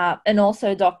and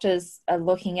also doctors are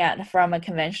looking at from a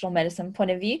conventional medicine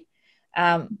point of view,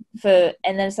 and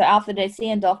then so after they see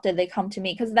a doctor, they come to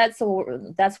me, because that's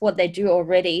what they do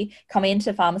already. Come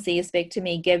into pharmacy, speak to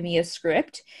me, give me a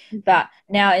script. But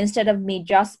now, instead of me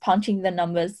just punching the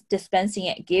numbers, dispensing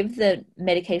it, give the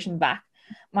medication back,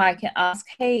 I can ask,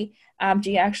 hey, do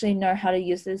you actually know how to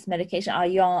use this medication? Are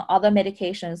you on other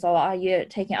medications, or are you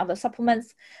taking other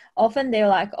supplements? Often they're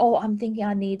like, oh, I'm thinking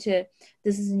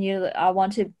this is new, I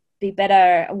want to be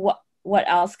better. What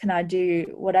else can I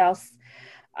do? What else?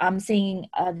 I'm seeing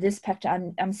this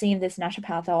I'm seeing this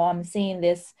naturopath, or I'm seeing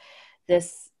this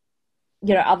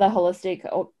other holistic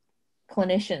or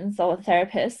clinicians or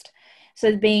therapists.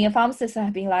 So being a pharmacist,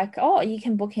 I've been like, oh, you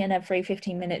can book in a free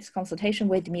 15 minutes consultation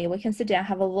with me. We can sit down,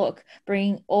 have a look,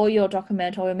 bring all your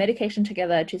document or your medication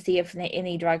together to see if there are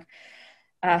any drug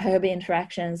herb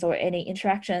interactions or any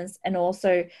interactions, and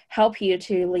also help you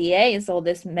to liaise all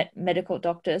these medical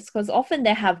doctors, because often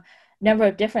they have number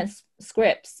of different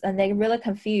scripts and they're really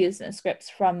confused, and scripts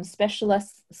from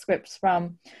specialists, scripts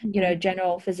from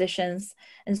general physicians.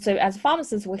 And so as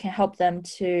pharmacists, we can help them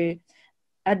to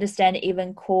understand,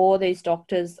 even call these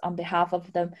doctors on behalf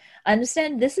of them. I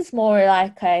understand this is more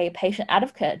like a patient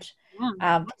advocate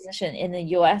position in the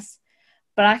US,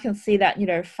 but I can see that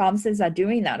pharmacists are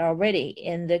doing that already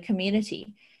in the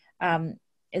community.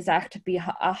 Is that to be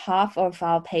a half of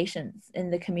our patients in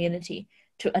the community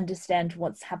to understand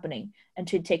what's happening and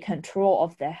to take control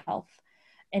of their health.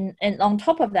 And on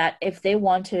top of that, if they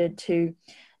wanted to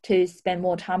spend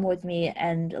more time with me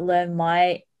and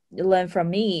learn from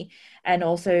me, and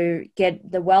also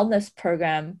get the wellness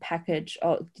program package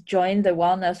or join the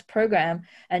wellness program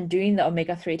and doing the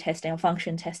omega-3 testing or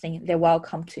function testing, they're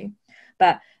welcome to.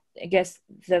 But I guess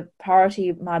the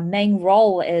priority, my main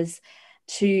role is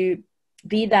to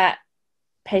be that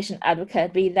patient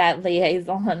advocate, be that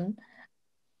liaison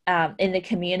in the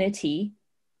community,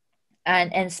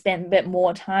 and spend a bit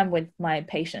more time with my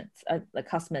patients, the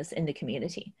customers in the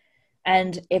community.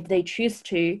 And if they choose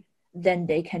to, then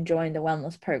they can join the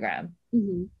wellness program.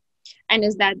 Mm-hmm. And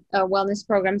is that a wellness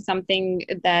program something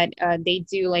that they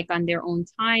do like on their own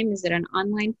time? Is it an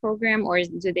online program, or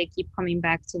do they keep coming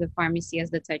back to the pharmacy as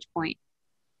the touch point?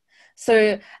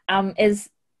 So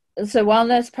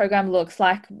wellness program looks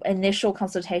like initial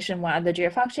consultation where either do a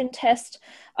function test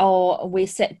or we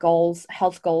set goals,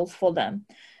 health goals for them.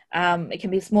 It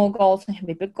can be small goals, it can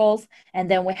be big goals. And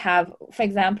then we have, for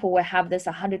example, we have this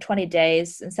 120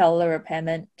 days in cellular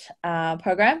repairment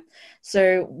program.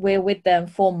 So we're with them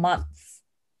 4 months.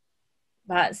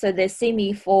 Right? So they see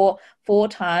me four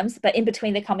times, but in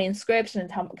between they come in scripts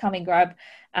and come and grab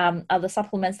other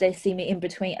supplements. They see me in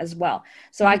between as well.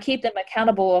 So I keep them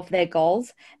accountable of their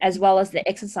goals as well as the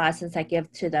exercises I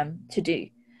give to them to do.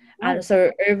 And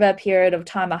so over a period of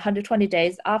time, 120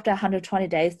 days, after 120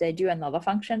 days, they do another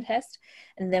function test,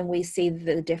 and then we see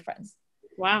the difference.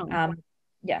 Wow.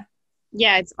 Yeah.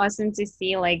 Yeah, it's awesome to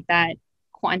see like that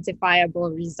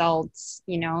quantifiable results,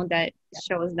 that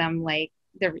shows them like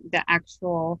the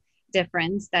actual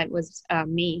difference that was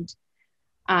made.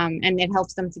 And it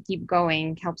helps them to keep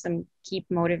going, helps them keep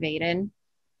motivated.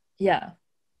 Yeah.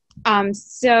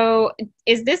 So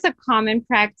is this a common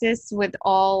practice with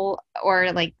all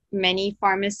or like many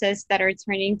pharmacists that are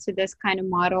turning to this kind of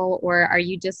model, or are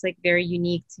you just like very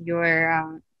unique to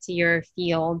your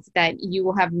field that you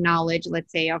will have knowledge,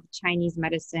 let's say, of Chinese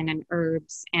medicine and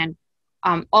herbs? And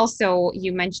also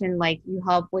you mentioned like you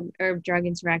help with herb drug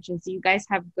interactions. Do you guys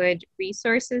have good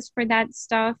resources for that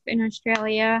stuff in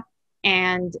Australia?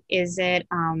 And is it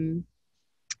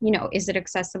is it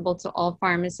accessible to all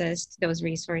pharmacists, those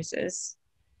resources?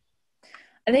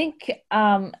 I think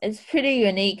it's pretty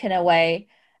unique in a way.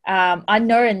 I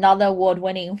know another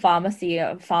award-winning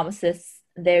pharmacists,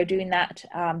 they're doing that.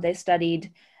 They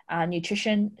studied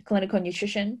nutrition, clinical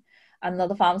nutrition.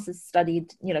 Another pharmacist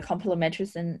studied,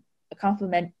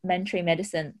 complementary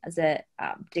medicine as a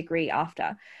degree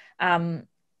after.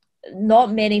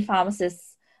 Not many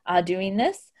pharmacists are doing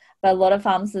this, but a lot of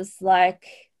pharmacists like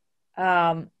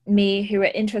me who are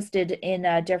interested in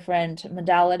a different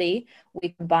modality,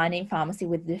 we're combining pharmacy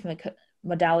with different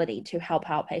modality to help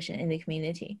our patient in the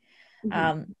community.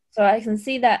 So I can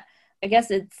see that, I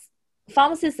guess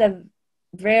pharmacists are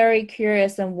very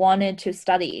curious and wanted to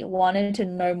study, wanted to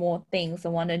know more things,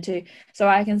 and so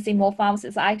I can see more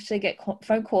pharmacists. I actually get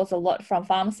phone calls a lot from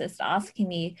pharmacists asking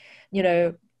me,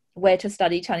 where to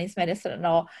study Chinese medicine,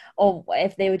 or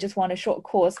if they would just want a short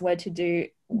course, where to do,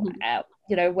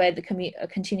 where the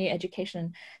continuing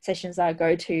education sessions I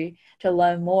go to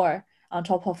learn more on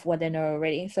top of what they know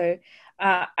already. So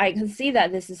I can see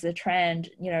that this is a trend.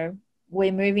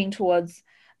 We're moving towards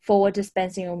forward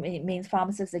dispensing. It means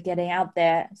pharmacists are getting out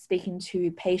there, speaking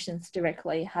to patients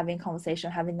directly, having conversation,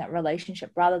 having that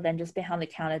relationship, rather than just behind the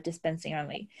counter dispensing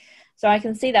only. So I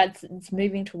can see that it's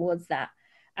moving towards that.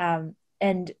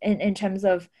 And in terms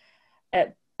of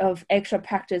extra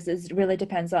practice, it really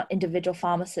depends on individual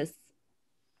pharmacists,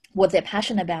 what they're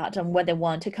passionate about and what they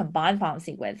want to combine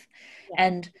pharmacy with.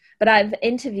 But I've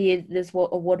interviewed this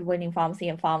award-winning pharmacy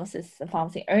and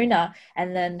pharmacy owner,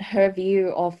 and then her view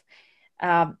of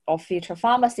future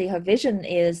pharmacy, her vision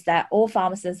is that all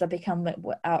pharmacists are becoming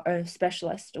our own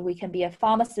specialist. We can be a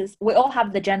pharmacist. We all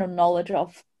have the general knowledge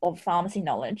of pharmacy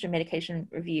knowledge and medication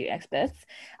review experts.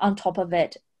 On top of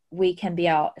it, we can be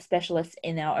our specialists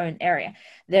in our own area.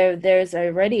 There's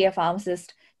already a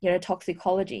pharmacist,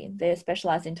 toxicology. They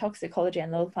specialize in toxicology,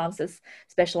 and those pharmacists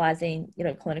specialize in,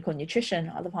 clinical nutrition.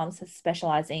 Other pharmacists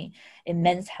specializing in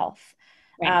men's health.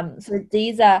 Right. So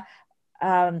these are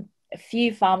a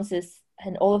few pharmacists,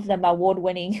 and all of them are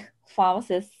award-winning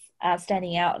pharmacists,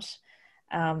 standing out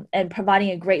and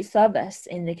providing a great service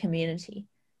in the community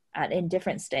in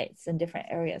different states and different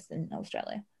areas in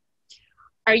Australia.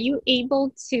 Are you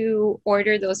able to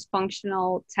order those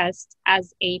functional tests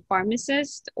as a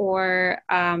pharmacist or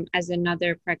as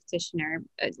another practitioner?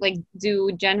 Like,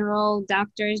 do general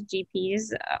doctors,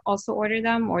 GPs, also order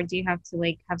them, or do you have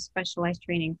to have specialized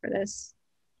training for this?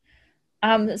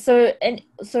 So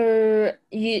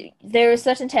there are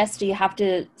certain tests you have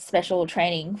to special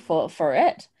training for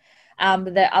it.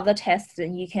 The other tests that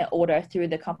you can order through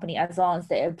the company, as long as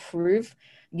they approve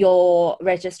your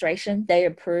registration, they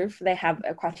have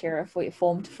a criteria for your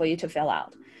form for you to fill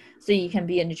out. So you can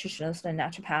be a nutritionist, a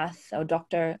naturopath, or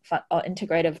doctor, or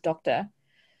integrative doctor.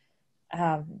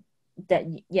 And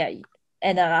then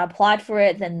I applied for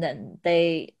it, and then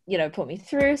they, put me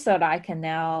through so that I can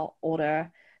now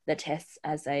order the tests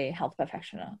as a health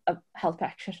practitioner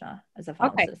as a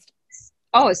pharmacist. Okay.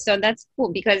 Oh, so that's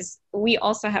cool, because we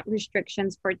also have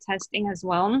restrictions for testing as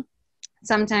well.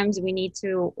 Sometimes we need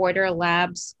to order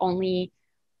labs only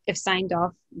if signed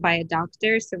off by a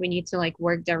doctor. So we need to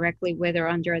work directly with or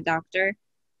under a doctor.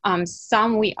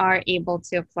 Some we are able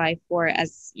to apply for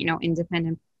as,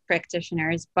 independent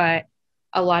practitioners, but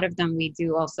a lot of them we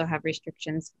do also have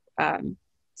restrictions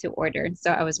to order.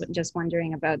 So I was just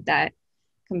wondering about that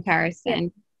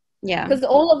comparison. Yeah. Because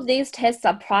all of these tests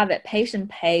are private. Patient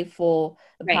pay for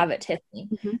the private testing.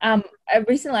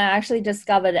 Recently, I actually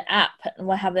discovered an app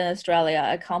we have in Australia.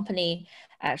 A company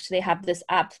actually have this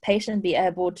app. Patient be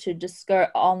able to just go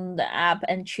on the app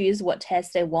and choose what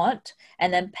test they want,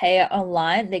 and then pay it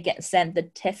online. They get sent the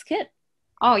test kit.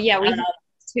 Oh yeah, we have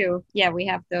too. Yeah, we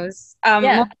have those. Most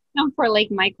of them for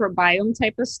microbiome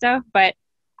type of stuff, but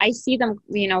I see them,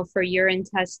 for urine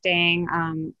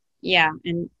testing. Yeah,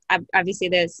 and obviously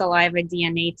the saliva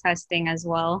DNA testing as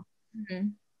well. Mm-hmm.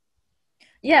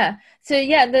 Yeah. So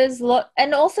there's a lot,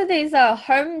 and also there's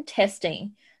home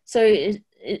testing. So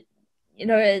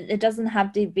it doesn't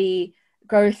have to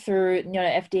go through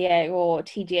FDA or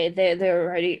TGA. They're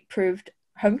already approved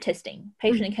home testing.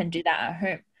 Patient can do that at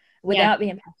home without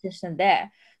being practitioner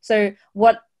there. So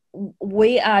what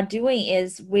we are doing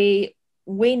is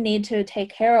we need to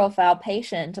take care of our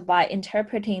patient by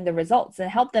interpreting the results and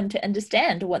help them to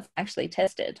understand what's actually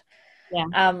tested.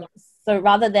 So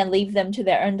rather than leave them to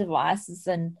their own devices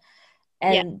and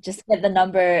just get the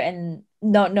number and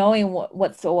not knowing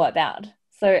what's all about.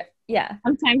 So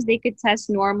sometimes they could test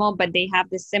normal, but they have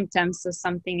the symptoms, so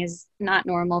something is not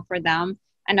normal for them.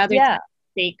 Another time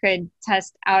they could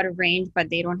test out of range, but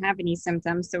they don't have any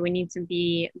symptoms. So we need to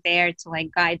be there to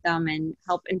guide them and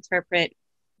help interpret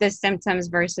the symptoms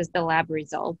versus the lab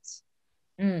results.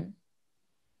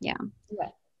 Yeah.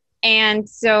 And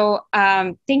so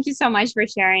thank you so much for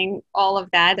sharing all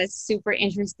of that. That's super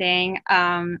interesting.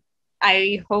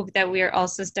 I hope that we're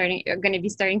also going to be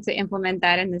starting to implement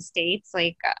that in the States.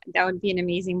 That would be an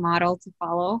amazing model to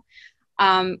follow.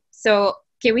 So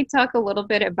can we talk a little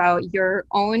bit about your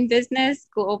own business,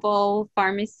 Global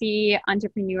Pharmacy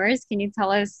Entrepreneurs? Can you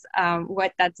tell us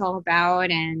what that's all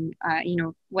about and,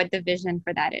 what the vision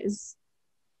for that is?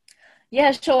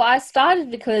 Yeah, sure. I started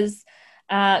because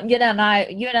you and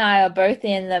I are both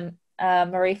in the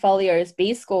Marie Forleo's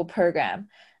B School program.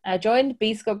 I joined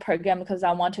B School program because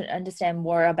I wanted to understand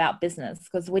more about business,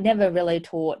 because we never really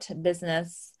taught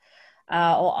business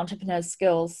or entrepreneur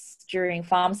skills during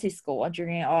pharmacy school or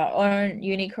during our own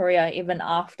uni career, even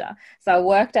after. So I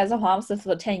worked as a pharmacist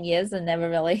for 10 years and never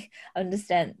really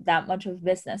understand that much of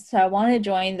business. So I wanted to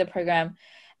join the program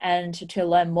and to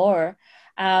learn more.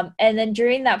 And then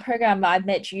during that program, I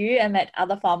met you and met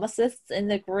other pharmacists in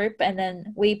the group, and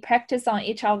then we practice on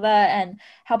each other and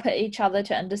help each other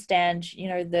to understand,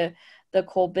 the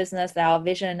core business, our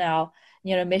vision, our,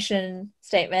 mission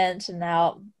statement, and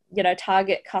our,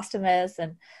 target customers,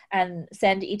 and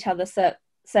send each other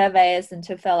surveys and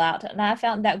to fill out. And I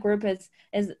found that group is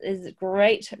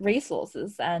great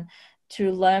resources and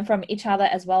to learn from each other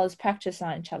as well as practice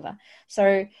on each other.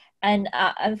 So, and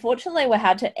unfortunately, we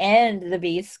had to end the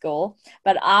B School.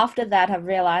 But after that, I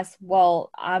realized,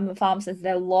 well, I'm a pharmacist.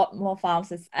 There are a lot more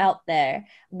pharmacists out there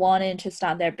wanting to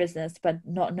start their business, but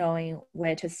not knowing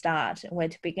where to start, where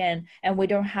to begin. And we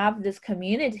don't have this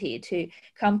community to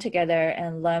come together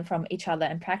and learn from each other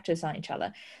and practice on each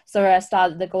other. So I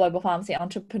started the Global Pharmacy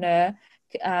Entrepreneur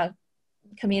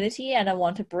community, and I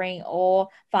want to bring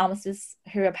all pharmacists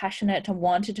who are passionate and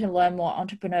wanted to learn more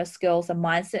entrepreneur skills and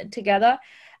mindset together,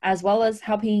 as well as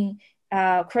helping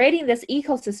creating this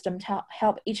ecosystem to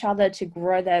help each other to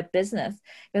grow their business,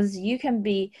 because you can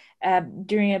be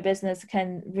doing a business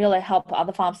can really help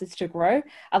other pharmacists to grow.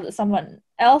 Someone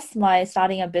else my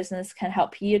starting a business can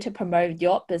help you to promote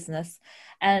your business,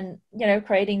 and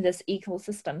creating this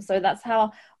ecosystem. So that's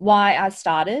why I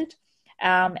started,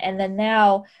 and then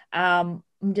now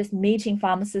I'm just meeting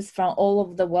pharmacists from all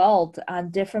over the world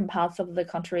and different parts of the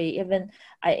country. Even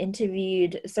I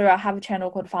have a channel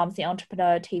called Pharmacy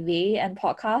Entrepreneur TV and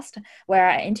podcast, where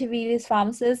I interview these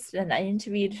pharmacists, and I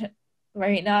interviewed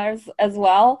Marina as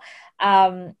well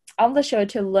on the show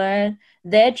to learn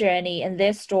their journey and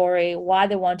their story, why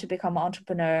they want to become an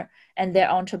entrepreneur and their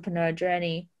entrepreneur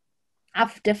journey.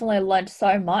 I've definitely learned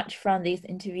so much from these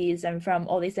interviews and from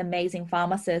all these amazing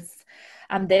pharmacists,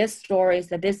 their stories,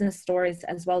 their business stories,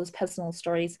 as well as personal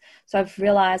stories. So I've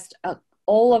realized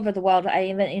all over the world, I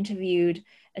even interviewed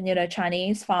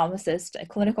Chinese pharmacists,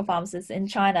 clinical pharmacists in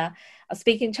China,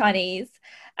 speaking Chinese,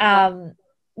 to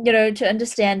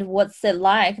understand what's it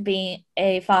like being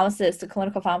a pharmacist, a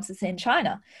clinical pharmacist in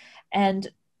China. And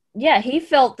yeah, he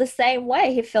felt the same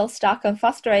way. He felt stuck and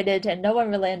frustrated, and no one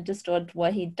really understood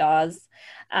what he does.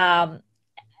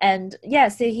 And yeah,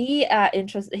 so he's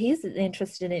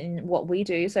interested in what we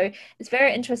do. So it's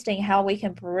very interesting how we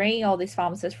can bring all these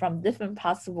pharmacists from different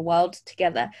parts of the world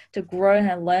together to grow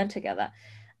and learn together.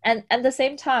 And at the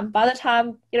same time, by the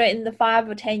time, in the 5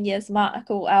 or 10 years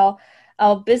mark,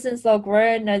 our business will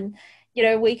grown, and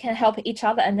we can help each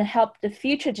other and help the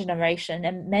future generation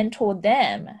and mentor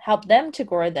them, help them to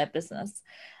grow their business.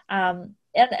 And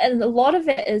a lot of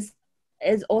it is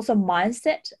also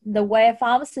mindset. The way a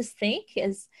pharmacist think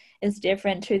is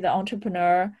different to the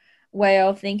entrepreneur way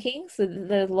of thinking. So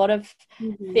there's a lot of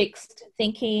fixed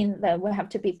thinking that we have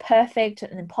to be perfect,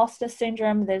 and imposter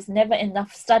syndrome. There's never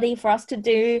enough study for us to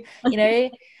do,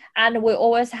 and we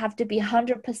always have to be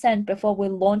 100% before we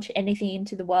launch anything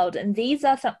into the world. And these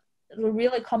are some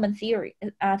really common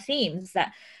themes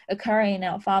that occur in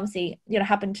our pharmacy,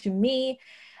 happened to me.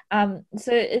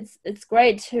 So it's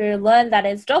great to learn that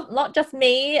it's not just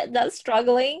me that's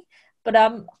struggling, but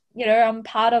I'm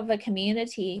part of a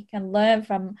community, can learn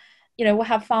from, we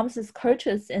have pharmacist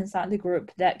coaches inside the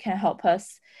group that can help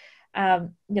us,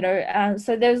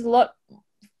 so there's a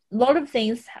lot of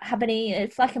things happening.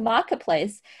 It's like a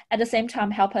marketplace, at the same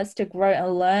time help us to grow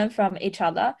and learn from each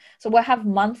other. So we'll have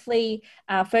monthly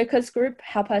focus group,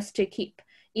 help us to keep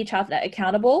each other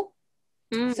accountable.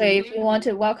 So if you want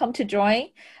to, welcome to join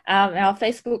our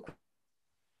Facebook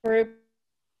group,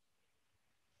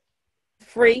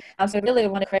 free. So I really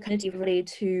want to create a community really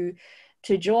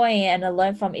to join and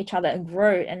learn from each other and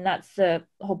grow. And that's the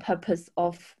whole purpose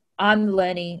of I'm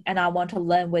learning, and I want to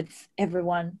learn with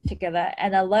everyone together,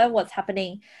 and I learn what's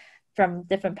happening from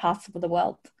different parts of the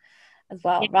world as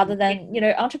well, rather than,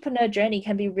 entrepreneur journey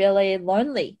can be really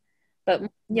lonely, but,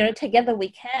 together we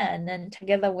can, and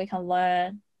together we can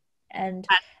learn. And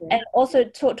also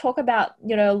talk about,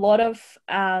 a lot of,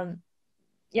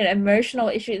 emotional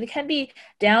issues. There can be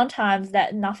downtimes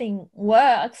that nothing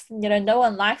works, no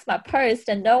one likes my post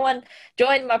and no one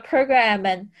joined my program,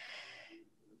 and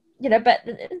but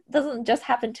it doesn't just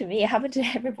happen to me, it happened to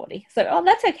everybody. So,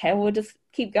 that's okay, we'll just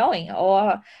keep going.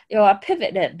 Or, I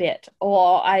pivot a bit,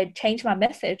 or I change my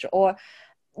message, or,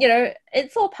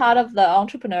 it's all part of the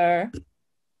entrepreneur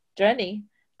journey.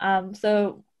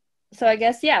 So I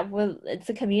guess, it's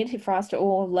a community for us to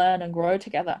all learn and grow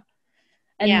together.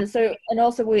 And and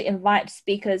also we invite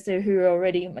speakers who are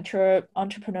already mature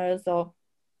entrepreneurs, or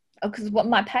because what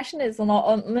my passion is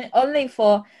not only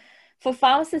for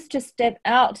pharmacists to step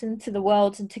out into the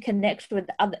world and to connect with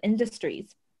other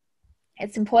industries.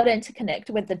 It's important to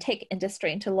connect with the tech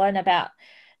industry and to learn about,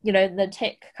 the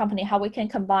tech company, how we can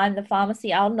combine the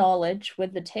pharmacy, our knowledge,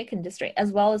 with the tech industry,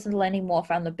 as well as learning more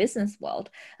from the business world,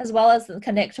 as well as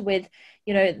connect with,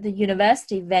 the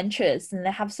university ventures. And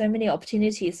they have so many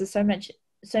opportunities. There's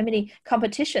so many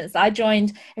competitions. I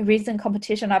joined a recent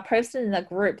competition. I posted in the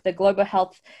group, the Global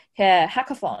Health Care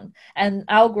Hackathon, and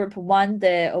our group won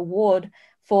the award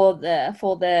for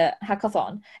the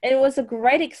hackathon. And it was a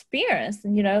great experience,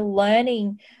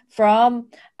 learning from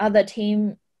other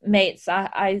teammates.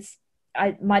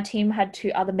 My team had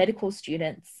 2 other medical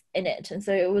students in it, and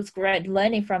so it was great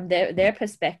learning from their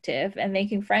perspective and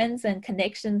making friends and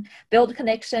build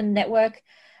connection, network,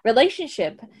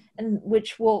 relationship, and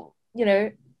which will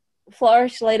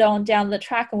flourish later on down the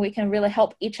track, and we can really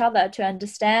help each other to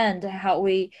understand how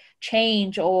we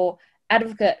change or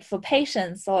advocate for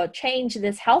patients or change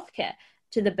this healthcare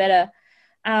to the better.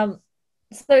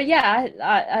 So yeah,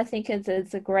 I think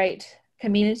it's a great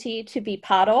community to be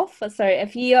part of. So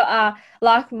if you are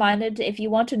like-minded, if you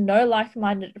want to know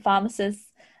like-minded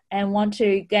pharmacists and want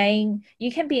to gain,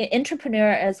 you can be an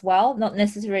entrepreneur as well, not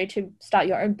necessarily to start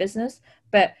your own business,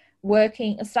 but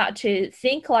start to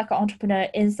think like an entrepreneur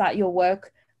inside your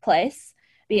workplace,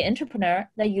 be an entrepreneur,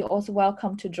 then you're also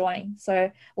welcome to join.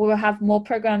 So we will have more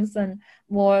programs and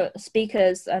more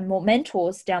speakers and more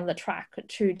mentors down the track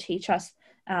to teach us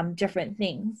different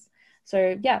things.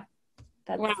 So yeah,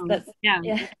 Wow. that's Yeah.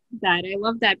 yeah. I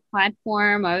love that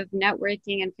platform of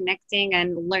networking and connecting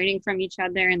and learning from each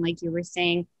other. And like you were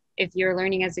saying, if you're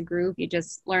learning as a group, you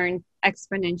just learn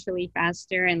exponentially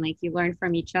faster, and like you learn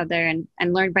from each other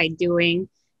and learn by doing,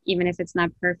 even if it's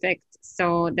not perfect.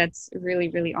 So that's really,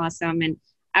 really awesome. And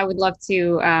I would love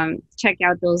to check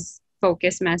out those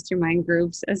focus mastermind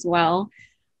groups as well.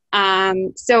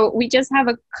 So we just have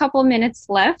a couple minutes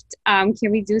left.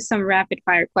 Can we do some rapid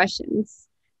fire questions?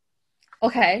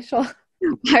 Okay, sure.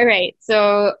 All right.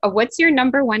 So, what's your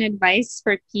number one advice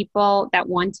for people that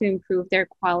want to improve their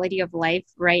quality of life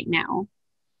right now?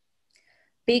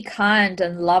 Be kind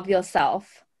and love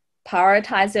yourself.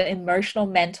 Prioritize your emotional,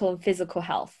 mental, and physical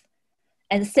health,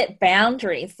 and set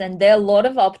boundaries. And there are a lot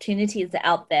of opportunities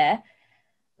out there.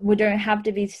 We don't have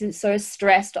to be so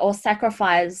stressed or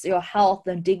sacrifice your health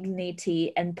and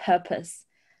dignity and purpose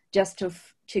just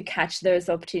to catch those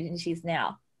opportunities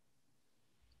now.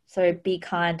 So be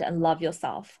kind and love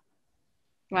yourself.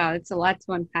 Wow, it's a lot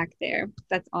to unpack there.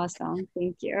 That's awesome.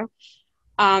 Thank you.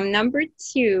 Number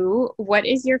two, what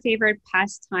is your favorite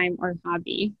pastime or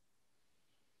hobby?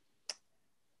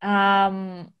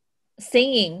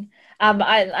 Singing.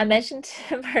 I mentioned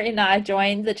to Marina, I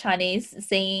joined the Chinese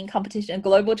singing competition,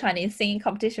 global Chinese singing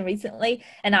competition recently,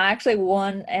 and I actually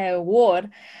won an award.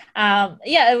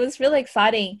 Yeah, it was really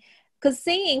exciting because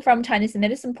singing from Chinese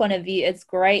medicine point of view is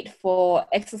great for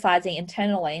exercising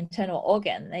internal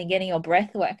organ and getting your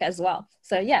breath work as well.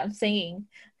 So yeah, singing.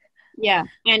 Yeah,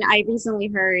 and I recently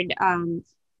heard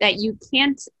that you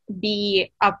can't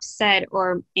be upset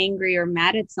or angry or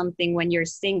mad at something when you're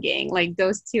singing. Like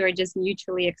those two are just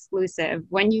mutually exclusive.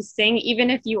 When you sing,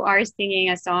 even if you are singing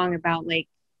a song about like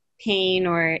pain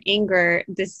or anger,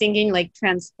 the singing like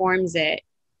transforms it,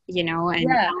 and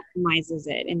Yeah, alchemizes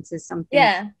it into something.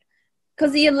 yeah.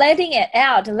 Because you're letting it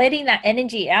out, letting that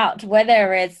energy out,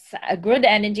 whether it's a good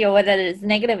energy or whether it's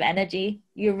negative energy,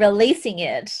 you're releasing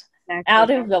it Exactly.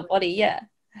 out of your body. Yeah.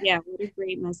 Yeah, what a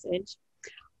great message.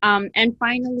 And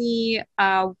finally,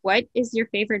 what is your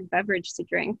favorite beverage to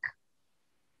drink?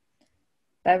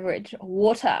 Beverage,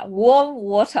 water, warm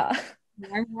water.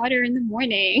 Warm water in the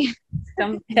morning.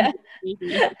 Something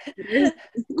Yeah.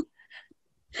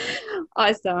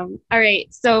 Awesome. All right.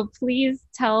 So please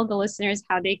tell the listeners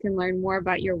how they can learn more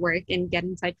about your work and get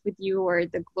in touch with you or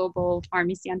the global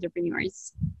pharmacy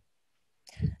entrepreneurs.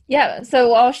 Yeah.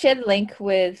 So I'll share the link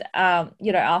with,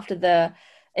 after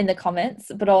in the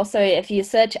comments, but also if you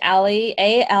search Allie,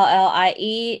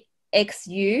 ALLIEXU,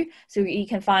 so you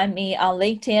can find me on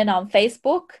LinkedIn, on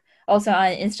Facebook, also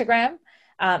on Instagram.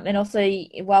 And also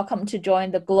you're welcome to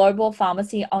join the Global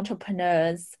Pharmacy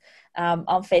Entrepreneurs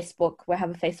on Facebook. We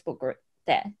have a Facebook group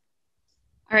there.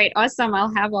 All right. Awesome.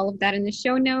 I'll have all of that in the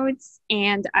show notes.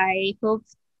 And I hope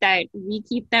that we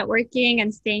keep networking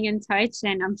and staying in touch.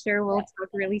 And I'm sure we'll talk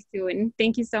really soon.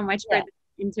 Thank you so much for the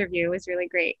interview. It was really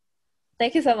great.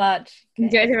 Thank you so much.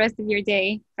 Enjoy the rest of your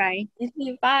day. Bye.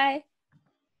 Bye.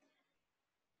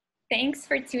 Thanks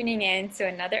for tuning in to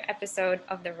another episode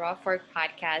of the Raw Fork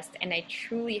podcast, and I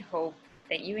truly hope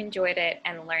that you enjoyed it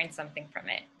and learned something from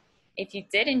it. If you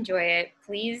did enjoy it,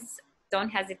 please don't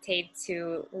hesitate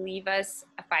to leave us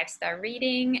a 5-star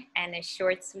rating and a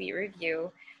short, sweet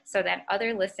review so that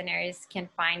other listeners can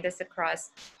find us across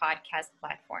podcast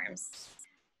platforms.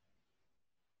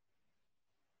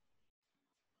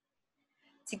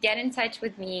 To get in touch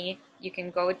with me, you can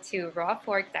go to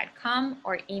rawfork.com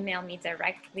or email me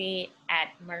directly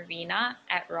at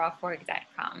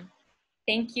marina@rawfork.com.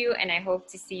 Thank you, and I hope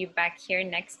to see you back here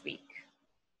next week.